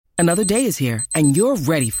Another day is here, and you're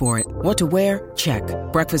ready for it. What to wear? Check.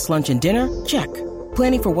 Breakfast, lunch, and dinner? Check.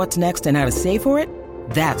 Planning for what's next and how to save for it?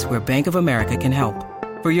 That's where Bank of America can help.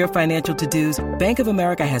 For your financial to-dos, Bank of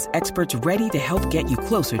America has experts ready to help get you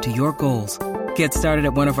closer to your goals. Get started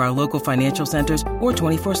at one of our local financial centers or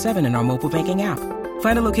 24/7 in our mobile banking app.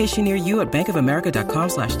 Find a location near you at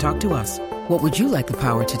bankofamerica.com/talktous. What would you like the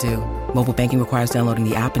power to do? Mobile banking requires downloading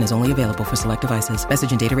the app and is only available for select devices.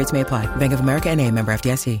 Message and data rates may apply. Bank of America N.A., member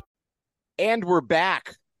FDIC. And we're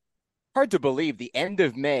back. Hard to believe the end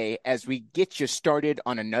of May as we get you started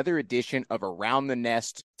on another edition of Around the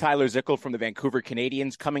Nest. Tyler Zickel from the Vancouver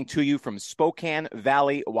Canadians coming to you from Spokane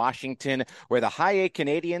Valley, Washington, where the High A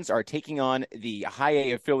Canadians are taking on the High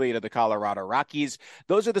A affiliate of the Colorado Rockies.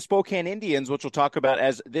 Those are the Spokane Indians, which we'll talk about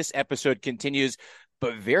as this episode continues.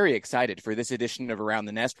 But very excited for this edition of Around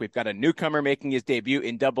the Nest. We've got a newcomer making his debut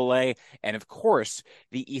in Double-A, and of course,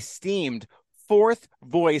 the esteemed fourth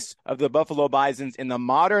voice of the Buffalo Bisons in the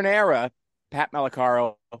modern era, Pat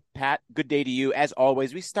Malacaro. Pat, good day to you. As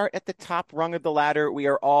always, we start at the top rung of the ladder. We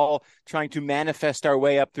are all trying to manifest our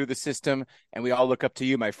way up through the system, and we all look up to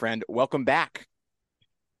you, my friend. Welcome back.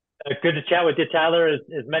 Good to chat with you, Tyler. As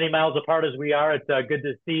many miles apart as we are, it's good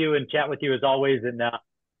to see you and chat with you as always, and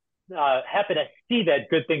happy to see that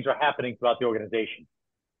good things are happening throughout the organization.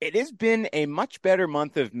 It has been a much better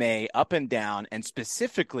month of May, up and down, and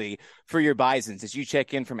specifically for your Bisons as you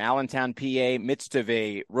check in from Allentown, PA, midst of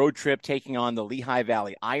a road trip taking on the Lehigh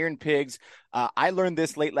Valley Iron Pigs. I learned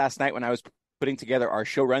this late last night when I was putting together our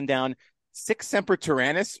show rundown. Sic Semper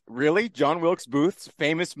Tyrannis, really? John Wilkes Booth's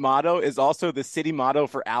famous motto is also the city motto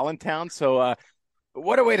for Allentown. So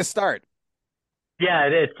what a way to start. Yeah,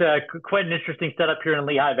 it's quite an interesting setup here in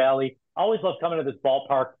Lehigh Valley. I always love coming to this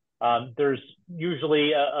ballpark. There's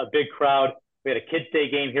usually a big crowd. We had a Kids Day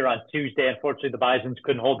game here on Tuesday. Unfortunately, the Bisons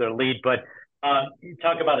couldn't hold their lead. But you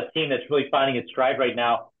talk about a team that's really finding its stride right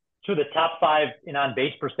now. Two of the top five in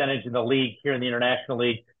on-base percentage in the league here in the International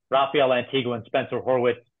League, Rafael Antigua and Spencer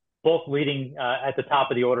Horwitz, both leading at the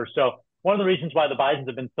top of the order. So one of the reasons why the Bisons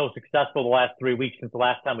have been so successful the last 3 weeks since the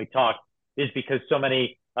last time we talked is because so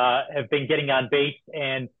many have been getting on base.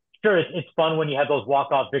 And sure, it's fun when you have those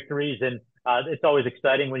walk-off victories, and it's always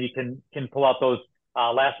exciting when you can pull out those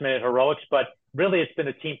last-minute heroics. But really, it's been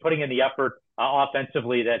a team putting in the effort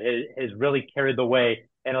offensively that has really carried the way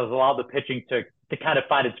and has allowed the pitching to kind of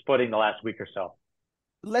find its footing the last week or so.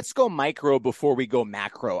 Let's go micro before we go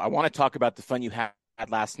macro. I want to talk about the fun you had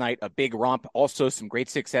last night, a big romp, also some great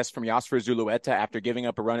success from Yasser Zulueta after giving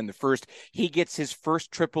up a run in the first. He gets his first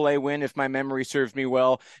AAA win, if my memory serves me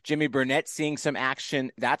well. Jimmy Burnett seeing some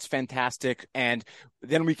action. That's fantastic. And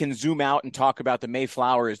then we can zoom out and talk about the May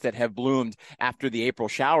flowers that have bloomed after the April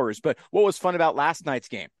showers. But what was fun about last night's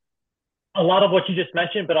game? A lot of what you just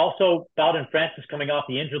mentioned, but also Bowden Francis coming off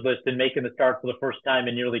the injured list and making the start for the first time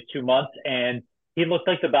in nearly 2 months. And he looked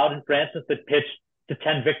like the Bowden Francis that pitched to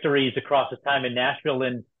 10 victories across his time in Nashville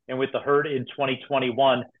and with the Herd in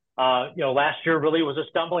 2021. Last year really was a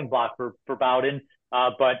stumbling block for Bowden.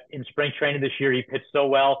 But in spring training this year, he pitched so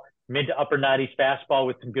well, mid to upper 90s fastball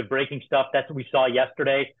with some good breaking stuff. That's what we saw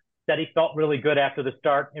yesterday. Said he felt really good after the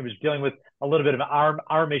start. He was dealing with a little bit of an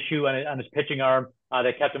arm issue on his pitching arm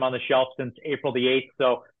that kept him on the shelf since April the 8th.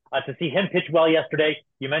 So to see him pitch well yesterday,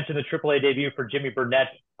 you mentioned the AAA debut for Jimmy Burnett,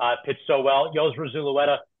 pitched so well. Yosra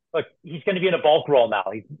Zulueta, look, he's going to be in a bulk role now.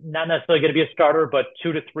 He's not necessarily going to be a starter, but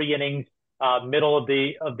 2 to 3 innings, middle of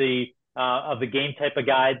the game type of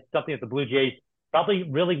guy. Something that the Blue Jays probably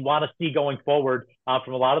really want to see going forward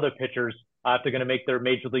from a lot of their pitchers if they're going to make their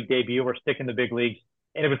major league debut or stick in the big leagues.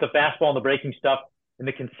 And with the fastball and the breaking stuff and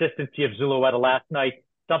the consistency of Zulueta last night,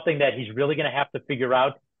 something that he's really going to have to figure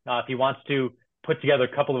out if he wants to put together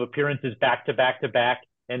a couple of appearances back to back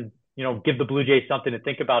and give the Blue Jays something to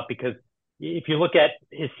think about, because if you look at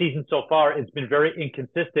his season so far, it's been very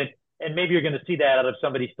inconsistent, and maybe you're going to see that out of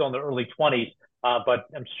somebody still in their early 20s. But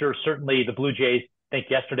I'm sure certainly the Blue Jays think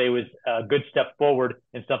yesterday was a good step forward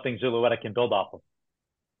and something Zulueta can build off of.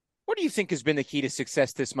 What do you think has been the key to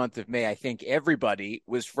success this month of May? I think everybody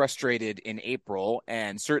was frustrated in April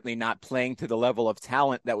and certainly not playing to the level of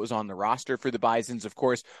talent that was on the roster for the Bisons. Of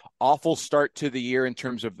course, awful start to the year in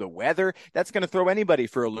terms of the weather. That's going to throw anybody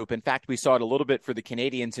for a loop. In fact, we saw it a little bit for the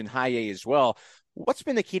Canadians in High A as well. What's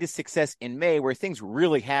been the key to success in May where things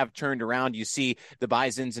really have turned around? You see the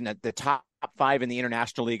Bisons in the top 5 in the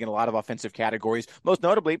International League in a lot of offensive categories, most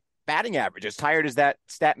notably batting average. As tired as that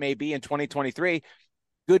stat may be in 2023,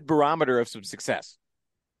 good barometer of some success.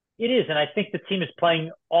 It is, and I think the team is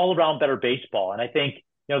playing all around better baseball. And I think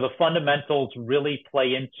the fundamentals really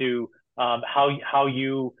play into how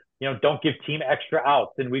you don't give team extra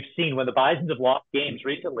outs. And we've seen when the Bisons have lost games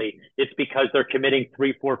recently, it's because they're committing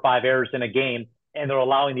 3, 4, 5 errors in a game, and they're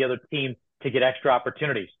allowing the other team to get extra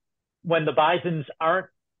opportunities. When the Bisons aren't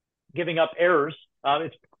giving up errors,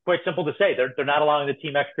 it's quite simple to say they're not allowing the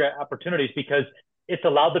team extra opportunities because it's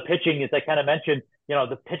allowed the pitching, as I kind of mentioned,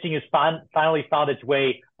 the pitching has finally found its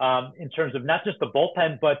way in terms of not just the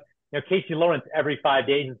bullpen, but Casey Lawrence every 5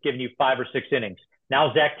 days is giving you 5 or 6 innings.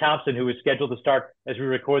 Now Zach Thompson, who is scheduled to start as we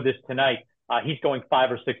record this tonight, he's going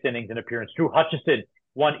 5 or 6 innings in appearance. Drew Hutchison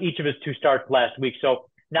won each of his 2 starts last week. So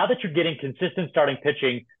now that you're getting consistent starting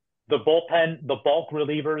pitching, the bullpen, the bulk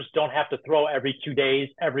relievers don't have to throw every 2 days,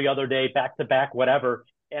 every other day, back to back, whatever.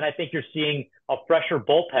 And I think you're seeing a fresher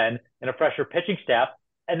bullpen and a fresher pitching staff.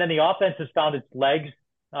 And then the offense has found its legs.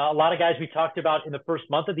 A lot of guys we talked about in the first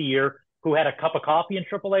month of the year who had a cup of coffee in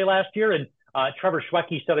AAA last year. And Trevor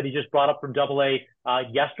Schwecke, somebody he just brought up from AA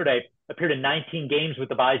yesterday, appeared in 19 games with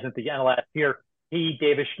the Bison at the end of last year. He,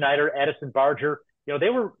 Davis Schneider, Edison Barger, they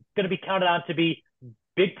were going to be counted on to be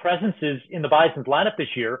big presences in the Bison's lineup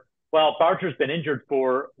this year. Well, Barger's been injured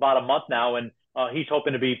for about a month now, and he's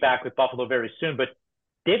hoping to be back with Buffalo very soon. But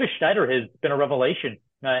Davis Schneider has been a revelation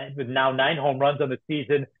with now 9 home runs on the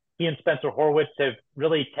season. He and Spencer Horwitz have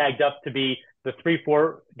really tagged up to be the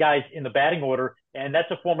 3-4 guys in the batting order. And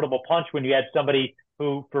that's a formidable punch when you add somebody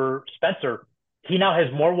who, for Spencer, he now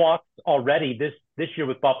has more walks already this year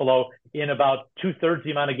with Buffalo in about 2/3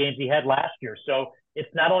 the amount of games he had last year. So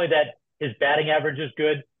it's not only that his batting average is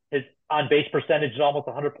good, his on-base percentage is almost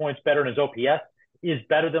 100 points better, and his OPS is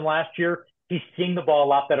better than last year. He's seeing the ball a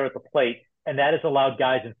lot better at the plate, and that has allowed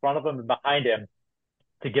guys in front of him and behind him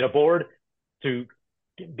to get aboard, to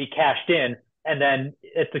be cashed in, and then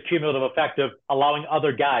it's the cumulative effect of allowing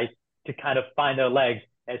other guys to kind of find their legs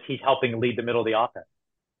as he's helping lead the middle of the offense.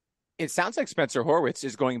 It sounds like Spencer Horwitz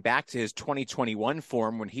is going back to his 2021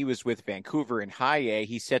 form when he was with Vancouver in High A.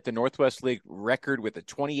 He set the Northwest League record with a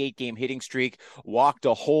 28-game hitting streak, walked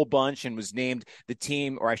a whole bunch, and was named the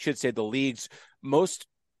team, or I should say the league's most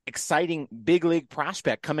exciting big league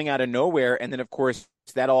prospect coming out of nowhere. And then, of course,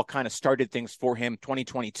 that all kind of started things for him.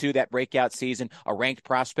 2022, that breakout season, a ranked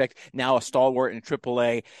prospect, now a stalwart in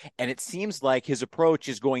AAA. And it seems like his approach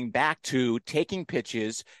is going back to taking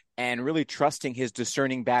pitches and really trusting his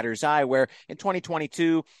discerning batter's eye, where in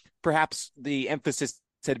 2022, perhaps the emphasis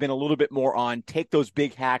had been a little bit more on take those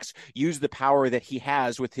big hacks, use the power that he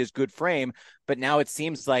has with his good frame. But now it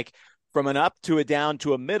seems like from an up to a down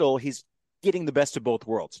to a middle, he's getting the best of both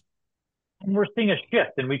worlds. And we're seeing a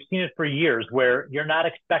shift, and we've seen it for years, where you're not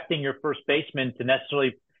expecting your first baseman to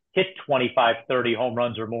necessarily hit 25, 30 home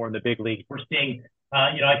runs or more in the big leagues. We're seeing,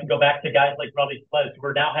 I can go back to guys like Rowdy Tellez, who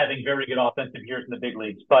are now having very good offensive years in the big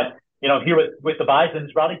leagues. But, here with the Bisons,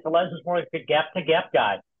 Rowdy Tellez is more like a gap-to-gap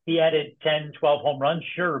guy. He added 10, 12 home runs,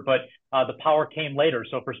 sure, but the power came later.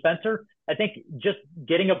 So for Spencer, I think just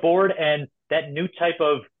getting aboard and that new type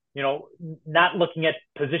of not looking at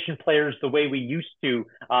position players the way we used to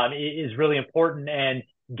is really important, and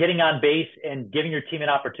getting on base and giving your team an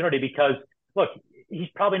opportunity, because look, he's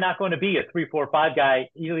probably not going to be a 3, 4, 5 guy,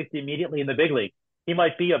 at least immediately in the big league. He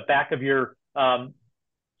might be a back of your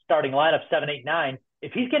starting lineup, 7, 8, 9.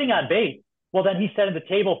 If he's getting on base, well, then he's setting the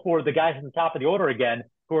table for the guys at the top of the order again,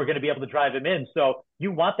 who are going to be able to drive him in. So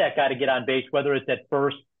you want that guy to get on base, whether it's at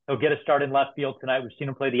first, he'll get a start in left field tonight. We've seen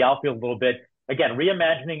him play the outfield a little bit. Again,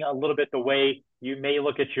 reimagining a little bit the way you may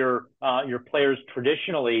look at your players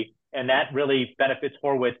traditionally, and that really benefits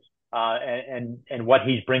Horwitz and what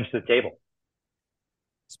he brings to the table.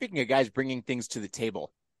 Speaking of guys bringing things to the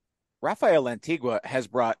table, Rafael Antigua has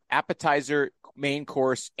brought appetizer, main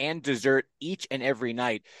course, and dessert each and every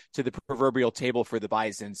night to the proverbial table for the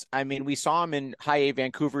Bisons. I mean, we saw him in High A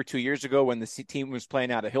Vancouver 2 years ago when the team was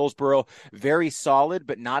playing out of Hillsborough. Very solid,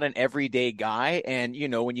 but not an everyday guy. And,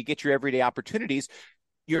 when you get your everyday opportunities,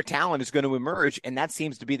 your talent is going to emerge, and that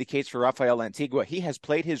seems to be the case for Rafael Antigua. He has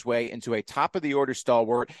played his way into a top-of-the-order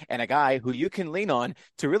stalwart and a guy who you can lean on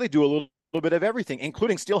to really do a little bit of everything,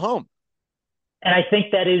 including steal home. And I think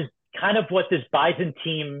that is kind of what this Bison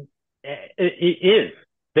team is,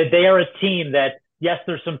 that they are a team that, yes,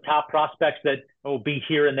 there's some top prospects that will be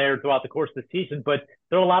here and there throughout the course of the season, but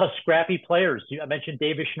there are a lot of scrappy players. I mentioned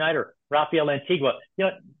Davis Schneider, Rafael Antigua.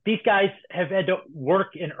 These guys have had to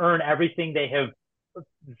work and earn everything they have.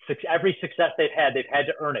 Every success they've had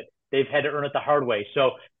to earn it. They've had to earn it the hard way.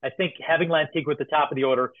 So I think having Lantigua at the top of the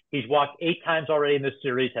order, he's walked 8 times already in this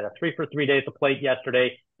series, had a 3-for-3 day at the plate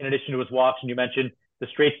yesterday, in addition to his walks. And you mentioned the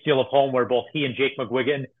straight steal of home, where both he and Jake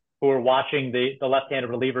McGuigan, who were watching the left-handed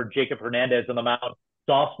reliever, Jacob Hernandez, on the mound,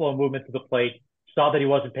 saw slow movement to the plate, saw that he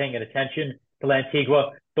wasn't paying attention to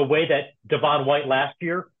Lantigua. The way that Devon White last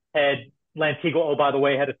year had Lantigua, oh, by the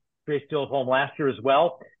way, had a great steal at home last year as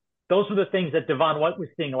well. Those were the things that Devon White was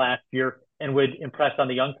seeing last year and would impress on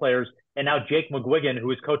the young players. And now Jake McGuigan,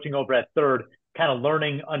 who is coaching over at third, kind of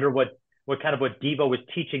learning under what Devo was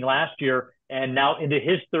teaching last year, and now into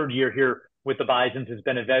his third year here with the Bisons has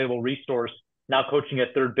been a valuable resource, now coaching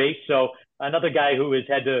at third base. So another guy who has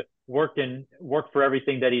had to work for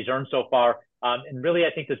everything that he's earned so far. And really,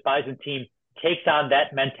 I think this Bison team takes on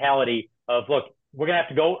that mentality of, look, we're going to have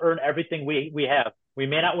to go earn everything we have. We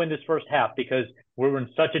may not win this first half because we're in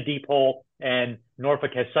such a deep hole and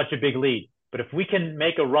Norfolk has such a big lead. But if we can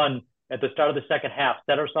make a run at the start of the second half,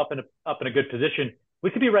 set ourselves up in a good position, we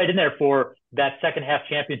could be right in there for that second half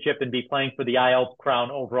championship and be playing for the IL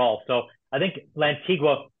crown overall. So I think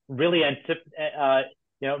Lantigua really,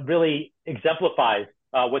 really exemplifies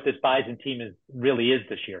what this Bison team really is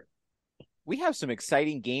this year. We have some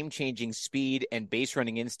exciting game-changing speed and base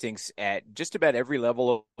running instincts at just about every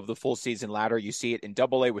level of the full season ladder. You see it in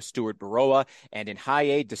Double-A with Stuart Baroa, and in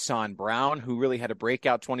High-A, Desan Brown, who really had a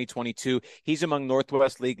breakout 2022. He's among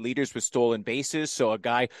Northwest League leaders with stolen bases, so a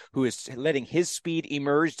guy who is letting his speed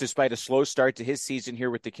emerge despite a slow start to his season here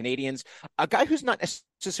with the Canadians. A guy who's not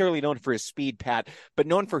necessarily known for his speed, Pat, but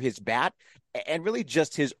known for his bat and really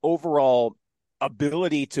just his overall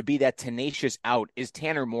ability to be that tenacious out is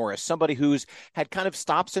Tanner Morris, somebody who's had kind of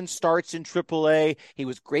stops and starts in AAA. He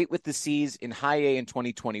was great with the C's in High-A in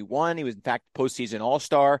 2021. He was, in fact, postseason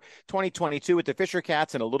All-Star. 2022 with the Fisher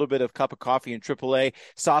Cats and a little bit of cup of coffee in AAA.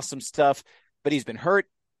 Saw some stuff, but he's been hurt,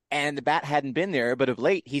 and the bat hadn't been there. But of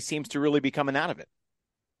late, he seems to really be coming out of it.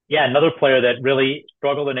 Yeah, another player that really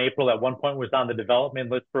struggled in April. At one point was on the development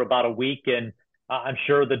list for about a week, and I'm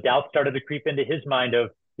sure the doubt started to creep into his mind of,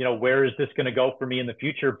 where is this going to go for me in the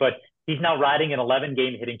future? But he's now riding an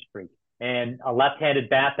 11-game hitting streak and a left-handed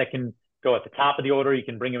bat that can go at the top of the order. You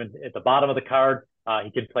can bring him at the bottom of the card. He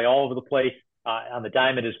can play all over the place on the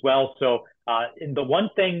diamond as well. So and the one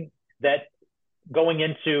thing that going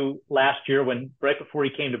into last year, right before he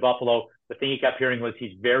came to Buffalo, the thing he kept hearing was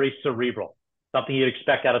he's very cerebral, something you'd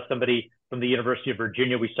expect out of somebody from the University of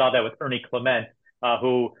Virginia. We saw that with Ernie Clement,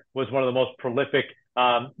 who was one of the most prolific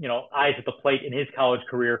eyes at the plate in his college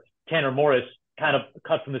career. Tanner Morris kind of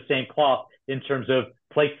cut from the same cloth in terms of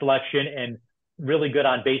plate selection and really good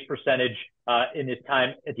on base percentage in his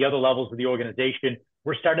time at the other levels of the organization.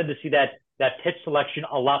 We're starting to see that pitch selection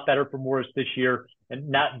a lot better for Morris this year,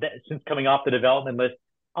 and since coming off the development list,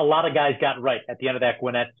 a lot of guys got right at the end of that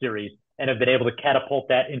Gwinnett series and have been able to catapult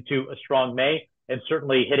that into a strong May, and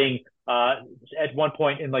certainly hitting at one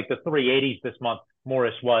point in like the 380s this month.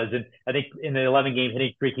 Morris was, and I think in the 11-game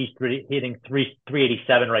hitting streak, he's hitting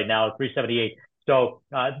 387 right now, 378. So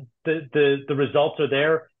the results are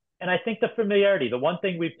there, and I think the familiarity. The one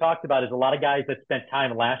thing we've talked about is a lot of guys that spent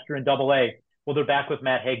time last year in Double-A. Well, they're back with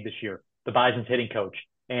Matt Haig this year, the Bison's hitting coach,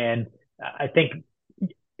 and I think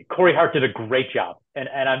Corey Hart did a great job, and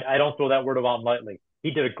I don't throw that word around lightly.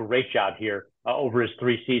 He did a great job here over his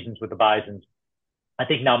 3 seasons with the Bisons. I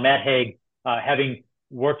think now Matt Haig, having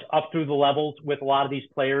worked up through the levels with a lot of these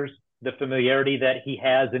players, the familiarity that he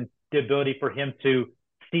has and the ability for him to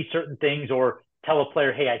see certain things or tell a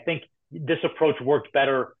player, hey, I think this approach worked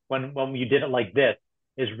better when you did it like this,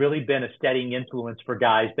 has really been a steadying influence for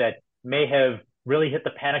guys that may have really hit the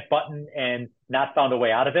panic button and not found a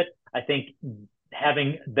way out of it. I think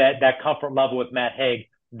having that comfort level with Matt Haig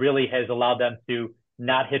really has allowed them to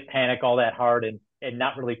not hit panic all that hard and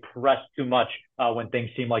not really press too much when things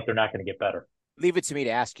seem like they're not going to get better. Leave it to me to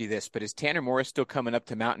ask you this, but is Tanner Morris still coming up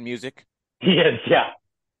to mountain music? He is, yeah.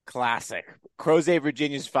 Classic. Crozet,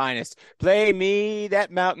 Virginia's finest. Play me that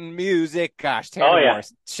mountain music. Gosh, Tanner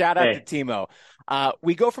Morris. Shout out to Timo.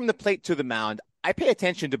 We go from the plate to the mound. I pay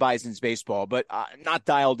attention to Bison's baseball, but not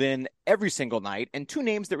dialed in every single night. And 2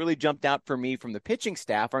 names that really jumped out for me from the pitching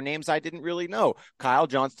staff are names I didn't really know. Kyle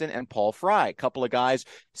Johnston and Paul Fry, a couple of guys,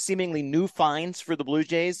 seemingly new finds for the Blue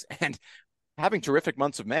Jays and having terrific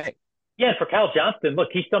months of May. Yeah, for Kyle Johnston, look,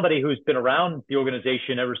 he's somebody who's been around the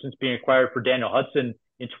organization ever since being acquired for Daniel Hudson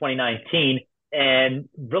in 2019 and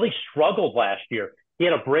really struggled last year. He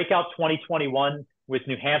had a breakout 2021 with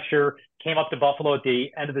New Hampshire, came up to Buffalo at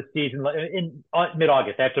the end of the season in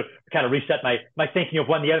mid-August. I have to kind of reset my thinking of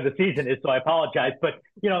when the end of the season is, so I apologize. But,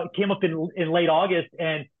 came up in late August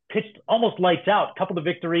and pitched almost lights out. A couple of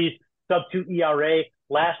victories, sub-2 ERA.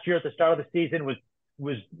 Last year at the start of the season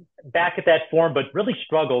was back at that form, but really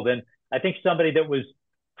struggled. And I think somebody that was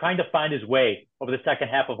trying to find his way over the second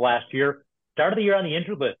half of last year, started the year on the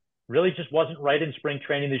injured list, really just wasn't right in spring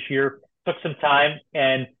training this year, took some time,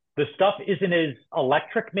 and the stuff isn't as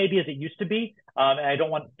electric maybe as it used to be. And I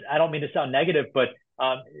don't mean to sound negative, but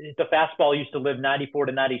The fastball used to live 94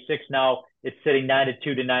 to 96. Now it's sitting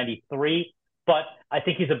 92 to 93. But I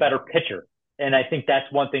think he's a better pitcher. And I think that's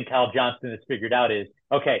one thing Kyle Johnston has figured out is,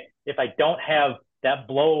 okay, if I don't have that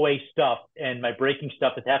blow away stuff and my breaking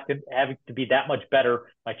stuff is having to be that much better,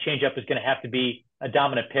 my changeup is going to have to be a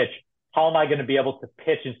dominant pitch. How am I going to be able to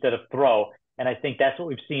pitch instead of throw? And I think that's what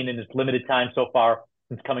we've seen in his limited time so far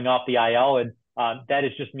since coming off the IL. And that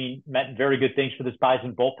has just meant very good things for this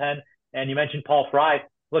Bison bullpen. And you mentioned Paul Fry.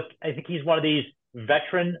 Look, I think he's one of these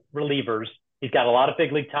veteran relievers. He's got a lot of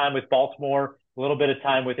big league time with Baltimore, a little bit of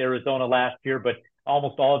time with Arizona last year, but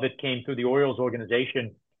almost all of it came through the Orioles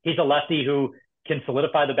organization. He's a lefty who can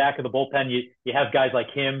solidify the back of the bullpen. You have guys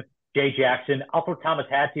like him, Jay Jackson, Alfred Thomas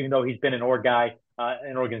Hatch, even though he's been an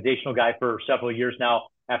organizational guy for several years now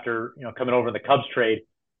after coming over in the Cubs trade.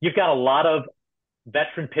 You've got a lot of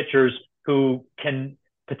veteran pitchers who can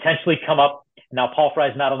potentially come up. Now, Paul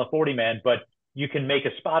Fry's not on the 40-man, but you can make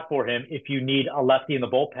a spot for him if you need a lefty in the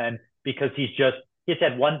bullpen because he's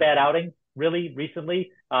had one bad outing really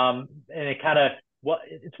recently. And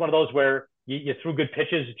it's one of those where you threw good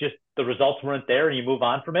pitches, just the results weren't there and you move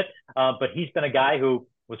on from it. But he's been a guy who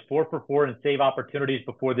was 4 for 4 in save opportunities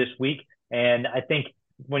before this week. And I think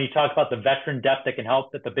when you talk about the veteran depth that can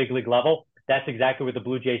help at the big league level, that's exactly what the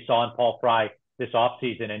Blue Jays saw in Paul Fry this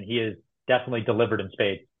offseason. And he has definitely delivered in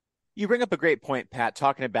spades. You bring up a great point, Pat,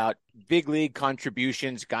 talking about big league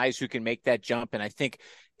contributions, guys who can make that jump. And I think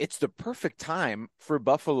it's the perfect time for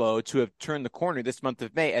Buffalo to have turned the corner this month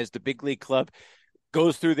of May as the big league club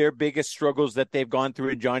goes through their biggest struggles that they've gone through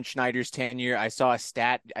in John Schneider's tenure. I saw a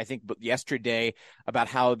stat, I think yesterday, about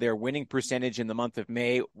how their winning percentage in the month of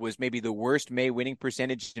May was maybe the worst May winning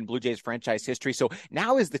percentage in Blue Jays franchise history. So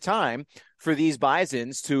now is the time for these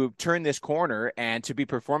Bisons to turn this corner and to be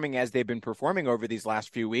performing as they've been performing over these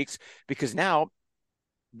last few weeks, because now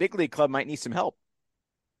big league club might need some help.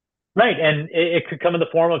 Right. And it could come in the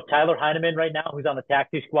form of Tyler Heineman right now, who's on the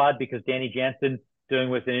taxi squad because Danny Jansen dealing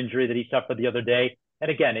with an injury that he suffered the other day. And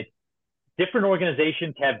again, it's different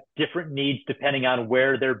organizations have different needs depending on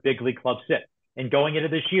where their big league clubs sit. And going into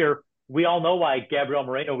this year, we all know why Gabriel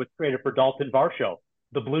Moreno was traded for Dalton Varsho.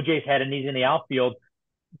 The Blue Jays had a need in the outfield.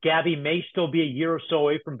 Gabby may still be a year or so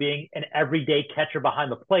away from being an everyday catcher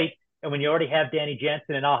behind the plate. And when you already have Danny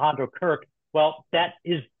Jansen and Alejandro Kirk, well, that's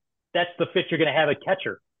the fit you're going to have a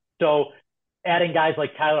catcher. So adding guys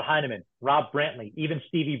like Tyler Heineman, Rob Brantley, even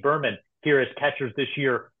Stevie Berman here as catchers this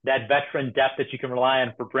year, that veteran depth that you can rely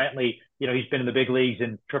on for Brantley. He's been in the big leagues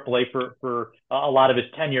in AAA for a lot of his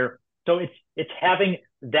tenure. So it's having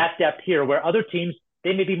that depth here where other teams,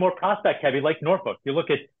 they may be more prospect heavy like Norfolk. You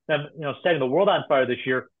look at them, setting the world on fire this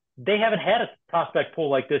year. They haven't had a prospect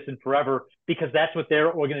pool like this in forever because that's what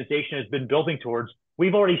their organization has been building towards.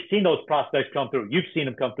 We've already seen those prospects come through. You've seen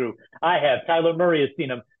them come through. I have. Tyler Murray has seen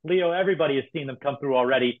them. Leo, everybody has seen them come through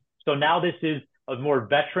already. So now this is a more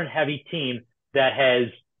veteran-heavy team that has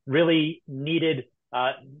really needed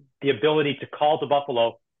the ability to call to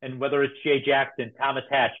Buffalo, and whether it's Jay Jackson, Thomas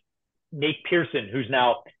Hatch, Nate Pearson, who's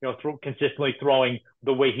now consistently throwing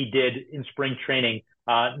the way he did in spring training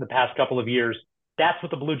in the past couple of years. That's what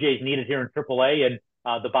the Blue Jays needed here in AAA, and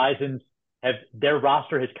the Bisons their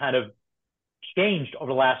roster has kind of changed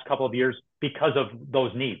over the last couple of years because of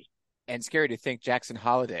those needs. And scary to think Jackson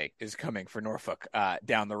Holiday is coming for Norfolk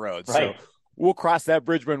down the road. Right. So we'll cross that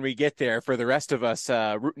bridge when we get there. For the rest of us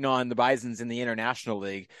rooting on the Bisons in the International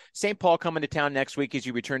League, St. Paul coming to town next week as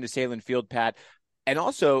you return to Salem Field, Pat. And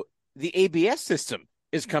also the ABS system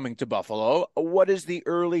is coming to Buffalo. What is the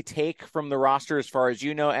early take from the roster as far as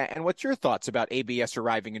you know? And what's your thoughts about ABS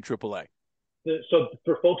arriving in AAA? So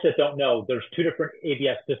for folks that don't know, there's 2 different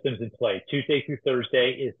ABS systems in play. Tuesday through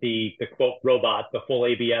Thursday is the quote robot, the full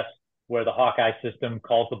ABS, where the Hawkeye system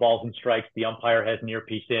calls the balls and strikes. The umpire has an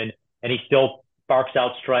earpiece in, and he still barks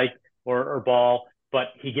out strike or ball, but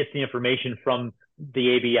he gets the information from the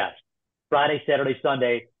ABS. Friday, Saturday,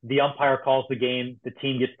 Sunday, the umpire calls the game. The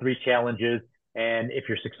team gets 3 challenges, and if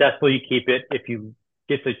you're successful, you keep it. If you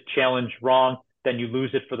get the challenge wrong, then you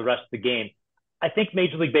lose it for the rest of the game. I think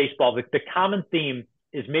Major League Baseball, the common theme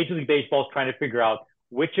is Major League Baseball is trying to figure out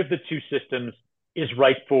which of the 2 systems is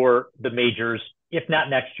right for the majors, if not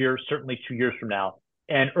next year, certainly 2 years from now.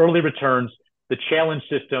 And early returns, the challenge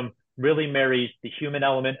system really marries the human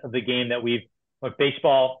element of the game that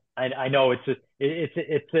baseball. I know it's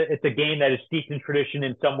a game that is steeped in tradition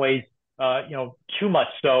in some ways, too much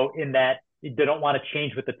so in that they don't want to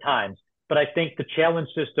change with the times. But I think the challenge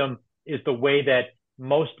system is the way that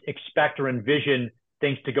most expect or envision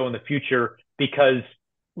things to go in the future because,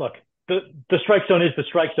 look, the strike zone is the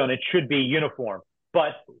strike zone. It should be uniform.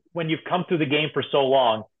 But when you've come through the game for so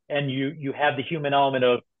long and you have the human element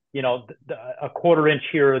of, a quarter inch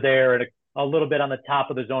here or there and a little bit on the top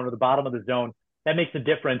of the zone or the bottom of the zone, that makes a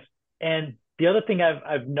difference. And the other thing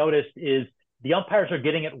I've noticed is the umpires are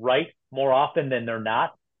getting it right more often than they're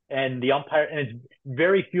not. And it's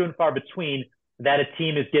very few and far between that a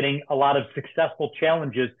team is getting a lot of successful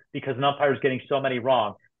challenges because an umpire is getting so many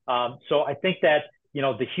wrong. So I think that,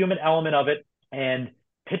 the human element of it, and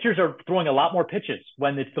pitchers are throwing a lot more pitches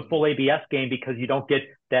when it's the full ABS game because you don't get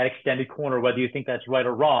that extended corner, whether you think that's right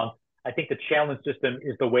or wrong. I think the challenge system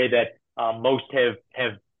is the way that most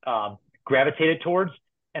have gravitated towards.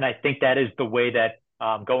 And I think that is the way that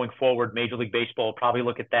going forward, Major League Baseball will probably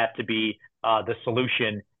look at that to be the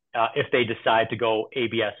solution if they decide to go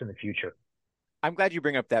ABS in the future. I'm glad you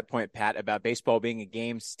bring up that point, Pat, about baseball being a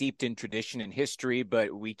game steeped in tradition and history,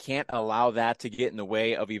 but we can't allow that to get in the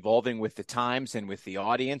way of evolving with the times and with the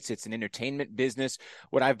audience. It's an entertainment business.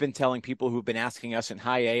 What I've been telling people who've been asking us in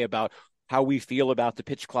High A about how we feel about the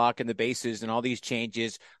pitch clock and the bases and all these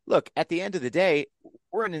changes. Look, at the end of the day,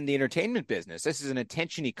 we're in the entertainment business. This is an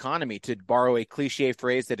attention economy, to borrow a cliche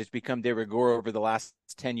phrase that has become de rigueur over the last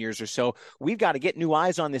 10 years or so. We've got to get new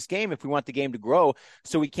eyes on this game if we want the game to grow.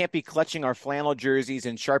 So we can't be clutching our flannel jerseys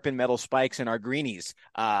and sharpened metal spikes and our greenies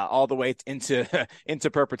all the way into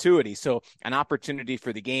perpetuity. So an opportunity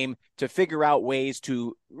for the game to figure out ways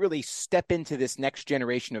to really step into this next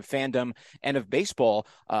generation of fandom and of baseball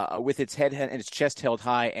with its head and its chest held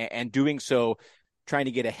high, and doing so trying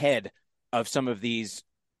to get ahead of some of these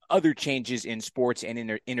other changes in sports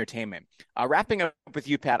and entertainment. Wrapping up with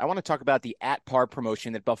you, Pat, I want to talk about the At Par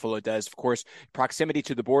promotion that Buffalo does. Of course, proximity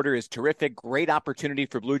to the border is terrific. Great opportunity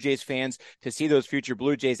for Blue Jays fans to see those future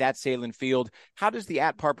Blue Jays at Salem Field. How does the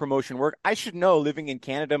At Par promotion work? I should know, living in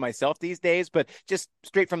Canada myself these days, but just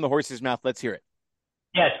straight from the horse's mouth, let's hear it.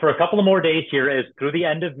 Yes, for a couple of more days here, is through the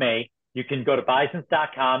end of May. You can go to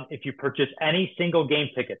bisons.com if you purchase any single game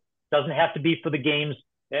ticket. Doesn't have to be for the games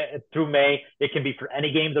through May. It can be for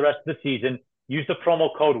any game the rest of the season. Use the promo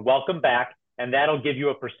code Welcome Back, and that'll give you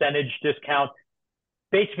a percentage discount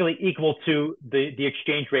basically equal to the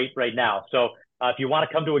exchange rate right now. So if you want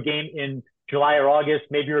to come to a game in July or August,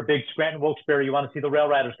 maybe you're a big Scranton Wilkes-Barre, you want to see the Rail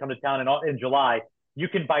Riders come to town in July, you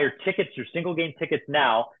can buy your tickets, your single game tickets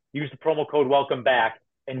now, use the promo code Welcome Back,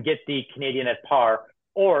 and get the Canadian at Par.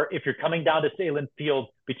 Or if you're coming down to Salem Field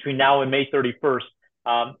between now and May 31st,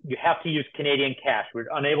 you have to use Canadian cash. We're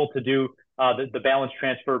unable to do the balance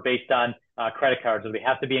transfer based on credit cards. So they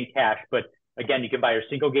have to be in cash. But again, you can buy your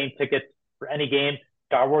single game tickets for any game.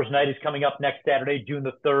 Star Wars Night is coming up next Saturday, June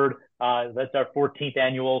the 3rd. That's our 14th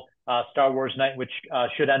annual Star Wars Night, which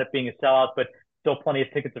should end up being a sellout, but still plenty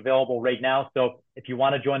of tickets available right now. So if you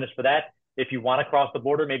want to join us for that, if you want to cross the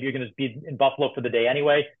border, maybe you're going to be in Buffalo for the day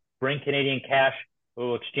anyway, bring Canadian cash.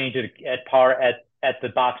 We'll exchange it at par at the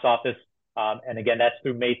box office. And again, that's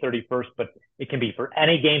through May 31st, but it can be for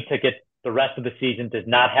any game ticket the rest of the season. Does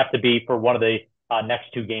not have to be for one of the next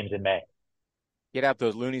two games in May. Get out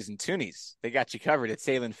those loonies and toonies. They got you covered at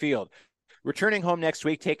Salem Field. Returning home next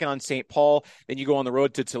week, taking on St. Paul. Then you go on the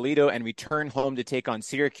road to Toledo and return home to take on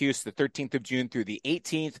Syracuse the 13th of June through the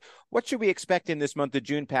 18th. What should we expect in this month of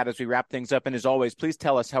June, Pat, as we wrap things up? And as always, please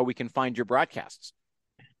tell us how we can find your broadcasts.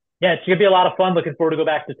 Yeah, it's going to be a lot of fun. Looking forward to go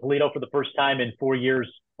back to Toledo for the first time in 4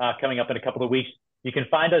 years, coming up in a couple of weeks. You can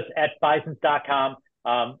find us at bisons.com.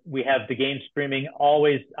 We have the game streaming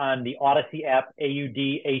always on the Odyssey app,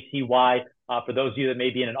 AUDACY. For those of you that may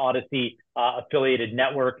be in an Odyssey affiliated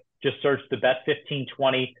network, just search the Bet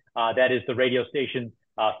 1520. That is the radio station,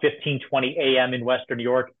 1520 AM in Western New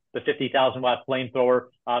York, the 50,000 watt flamethrower.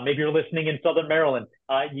 Maybe you're listening in Southern Maryland.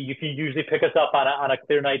 You can usually pick us up on a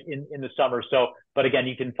clear night in the summer. But again,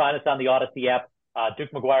 you can find us on the Odyssey app. Duke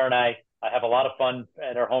McGuire and I have a lot of fun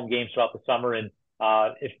at our home games throughout the summer. And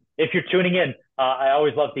if you're tuning in, I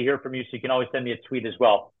always love to hear from you. So you can always send me a tweet as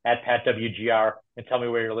well at PatWGR and tell me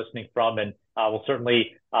where you're listening from. And we'll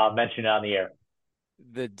certainly mention it on the air.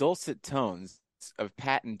 The dulcet tones of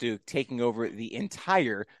Pat and Duke taking over the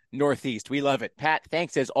entire Northeast. We love it. Pat,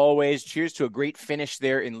 thanks as always. Cheers to a great finish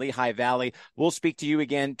there in Lehigh Valley. We'll speak to you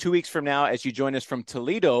again 2 weeks from now as you join us from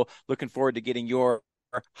Toledo. Looking forward to getting your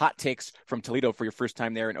hot takes from Toledo for your first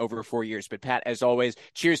time there in over 4 years. But Pat, as always,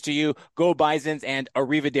 cheers to you. Go Bisons and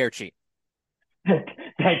arrivederci.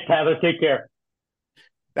 Thanks, Tyler. Take care.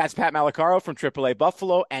 That's Pat Malacaro from AAA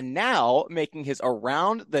Buffalo, and now making his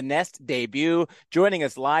Around the Nest debut, joining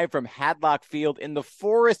us live from Hadlock Field in the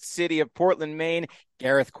forest city of Portland, Maine,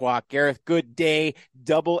 Gareth Kwok. Gareth, good day.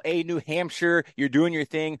 Double-A New Hampshire. You're doing your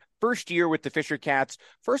thing. First year with the Fisher Cats.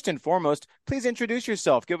 First and foremost, please introduce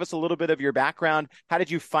yourself. Give us a little bit of your background. How did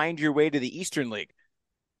you find your way to the Eastern League?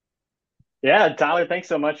 Yeah, Tyler, thanks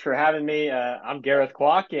so much for having me. I'm Gareth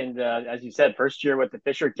Kwok, and as you said, first year with the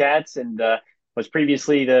Fisher Cats, and was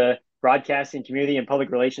previously the broadcasting community and public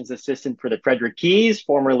relations assistant for the Frederick Keys,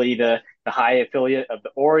 formerly the high affiliate of the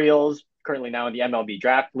Orioles, currently now in the MLB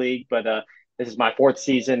Draft League. But this is my fourth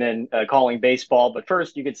season in calling baseball. But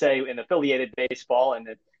first, you could say in affiliated baseball, and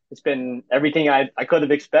it's been everything I could have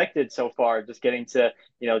expected so far. Just getting to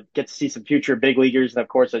get to see some future big leaguers, and of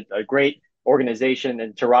course, a great organization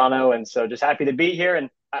in Toronto. And so just happy to be here. And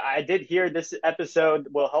I did hear this episode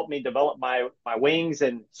will help me develop my wings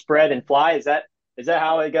and spread and fly. Is that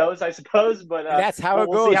how it goes, I suppose? But That's how it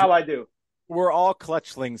we'll see goes. how I do. We're all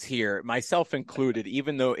clutchlings here, myself included,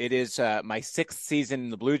 even though it is my sixth season in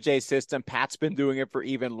the Blue Jays system. Pat's been doing it for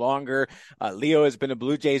even longer. Leo has been a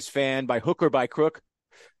Blue Jays fan by hook or by crook.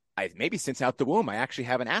 Maybe since out the womb. I actually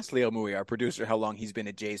haven't asked Leo Mui, our producer, how long he's been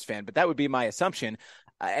a Jays fan, but that would be my assumption.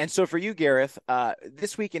 And so for you, Gareth,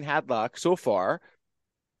 this week in Hadlock so far,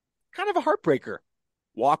 kind of a heartbreaker.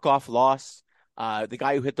 Walk-off loss. The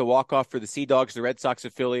guy who hit the walk-off for the Sea Dogs, the Red Sox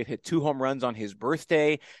affiliate, hit 2 home runs on his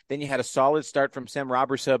birthday. Then you had a solid start from Sam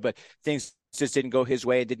Robertson, but things just didn't go his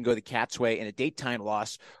way. It didn't go the Cats' way in a daytime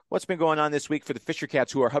loss. What's been going on this week for the Fisher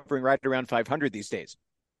Cats, who are hovering right around 500 these days?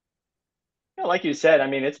 Yeah, like you said, I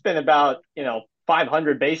mean, it's been about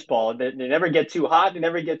 500 baseball. They never get too hot, they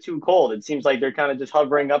never get too cold. It seems like they're kind of just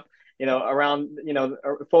hovering up, around,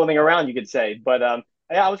 floating around, you could say. But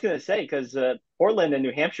yeah, I was going to say because Portland and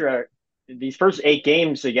New Hampshire are these first 8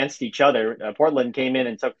 games against each other. Portland came in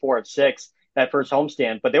and took 4 of 6 that first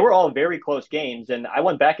homestand, but they were all very close games. And I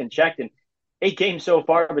went back and checked, and 8 games so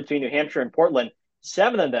far between New Hampshire and Portland,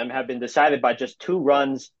 7 of them have been decided by just 2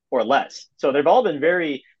 runs or less. So they've all been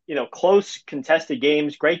very close contested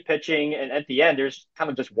games, great pitching, and at the end, there's kind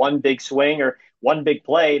of just one big swing or one big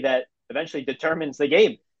play that eventually determines the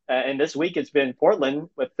game. And this week, it's been Portland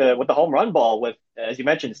with the home run ball, with, as you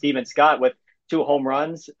mentioned, Steven Scott with 2 home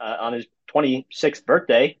runs on his 26th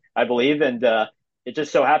birthday, I believe, and it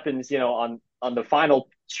just so happens, on the final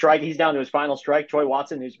strike, he's down to his final strike. Troy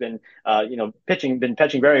Watson, who's been been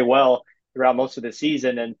pitching very well throughout most of the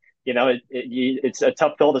season, and it's a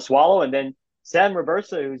tough pill to swallow, and then Sam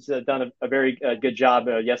Robertson, who's done a very good job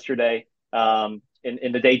yesterday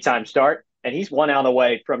in the daytime start, and he's 1 out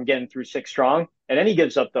away from getting through 6 strong, and then he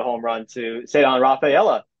gives up the home run to Cedar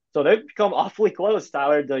Rafaela. So they've become awfully close,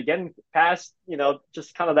 Tyler, to getting past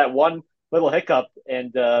just kind of that one little hiccup,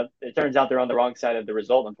 and it turns out they're on the wrong side of the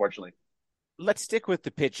result, unfortunately. Let's stick with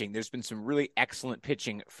the pitching. There's been some really excellent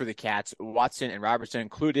pitching for the Cats, Watson and Robertson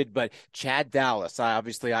included, but Chad Dallas,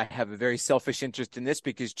 obviously I have a very selfish interest in this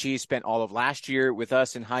because Cheese spent all of last year with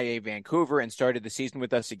us in High A Vancouver and started the season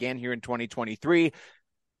with us again here in 2023.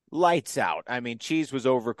 Lights out. I mean, Cheese was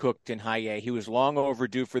overcooked in High A. He was long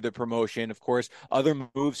overdue for the promotion. Of course, other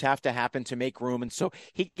moves have to happen to make room. And so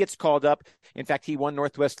he gets called up. In fact, he won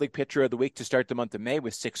Northwest League Pitcher of the Week to start the month of May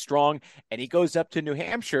with 6 strong. And he goes up to New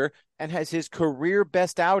Hampshire and has his career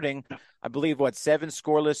best outing. I believe, 7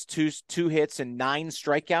 scoreless, two hits, and 9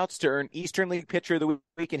 strikeouts to earn Eastern League Pitcher of the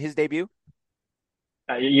Week in his debut.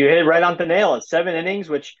 You hit it right on the nail. It's 7 innings,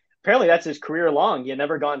 which apparently that's his career long. He had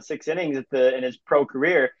never gone 6 innings in his pro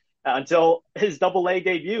career until his Double-A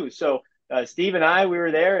debut. So Steve and I, we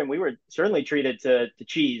were there, and we were certainly treated to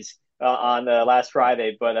Cheese on last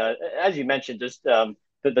Friday. But as you mentioned, just the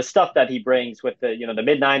stuff that he brings with the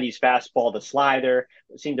mid-90s fastball, the slider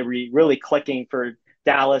seemed to be really clicking for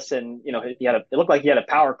Dallas, and it looked like he had a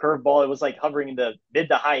power curveball. It was like hovering in the mid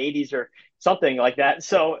to high 80s or something like that.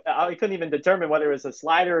 So I couldn't even determine whether it was a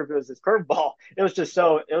slider or if it was his curveball. It was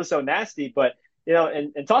so nasty. But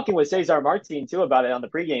and talking with Cesar Martin too about it on the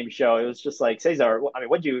pregame show, it was just like, Cesar, I mean,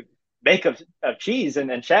 what'd you make of Cheese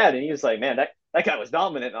and Chad? And he was like, man, that guy was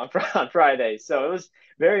dominant on Friday. So it was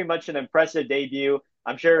very much an impressive debut.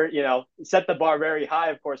 I'm sure set the bar very high,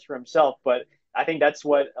 of course, for himself, but I think that's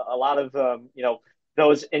what a lot of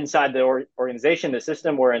those inside the organization, the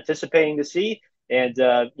system, we're anticipating to see. And,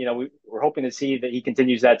 we're hoping to see that he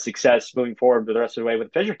continues that success moving forward for the rest of the way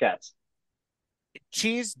with the Fisher Cats.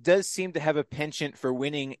 Cheese does seem to have a penchant for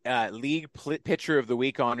winning league pitcher of the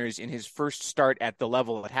week honors in his first start at the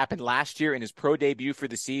level. It happened last year in his pro debut for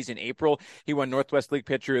the season, April. He won Northwest League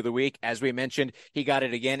pitcher of the week. As we mentioned, he got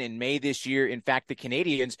it again in May this year. In fact, the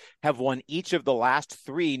Canadians have won each of the last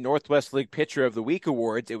 3 Northwest League pitcher of the week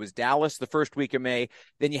awards. It was Dallas the first week of May.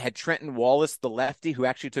 Then you had Trenton Wallace, the lefty, who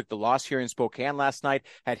actually took the loss here in Spokane last night,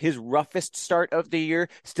 had his roughest start of the year,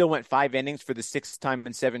 still went 5 innings for the 6th time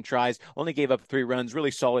in 7 tries, only gave up 3 runs runs,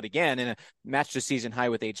 really solid again, and matched the season high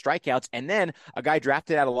with 8 strikeouts. And then a guy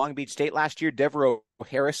drafted out of Long Beach State last year, Devereaux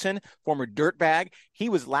Harrison, former dirtbag. He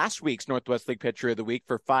was last week's Northwest League Pitcher of the Week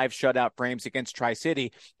for 5 shutout frames against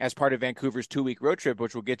Tri-City as part of Vancouver's 2-week road trip,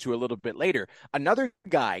 which we'll get to a little bit later. Another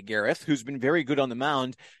guy, Gareth, who's been very good on the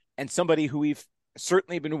mound and somebody who we've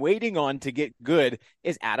certainly been waiting on to get good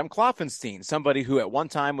is Adam Kloffenstein, somebody who at one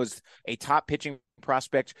time was a top pitching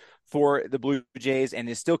prospect for the Blue Jays and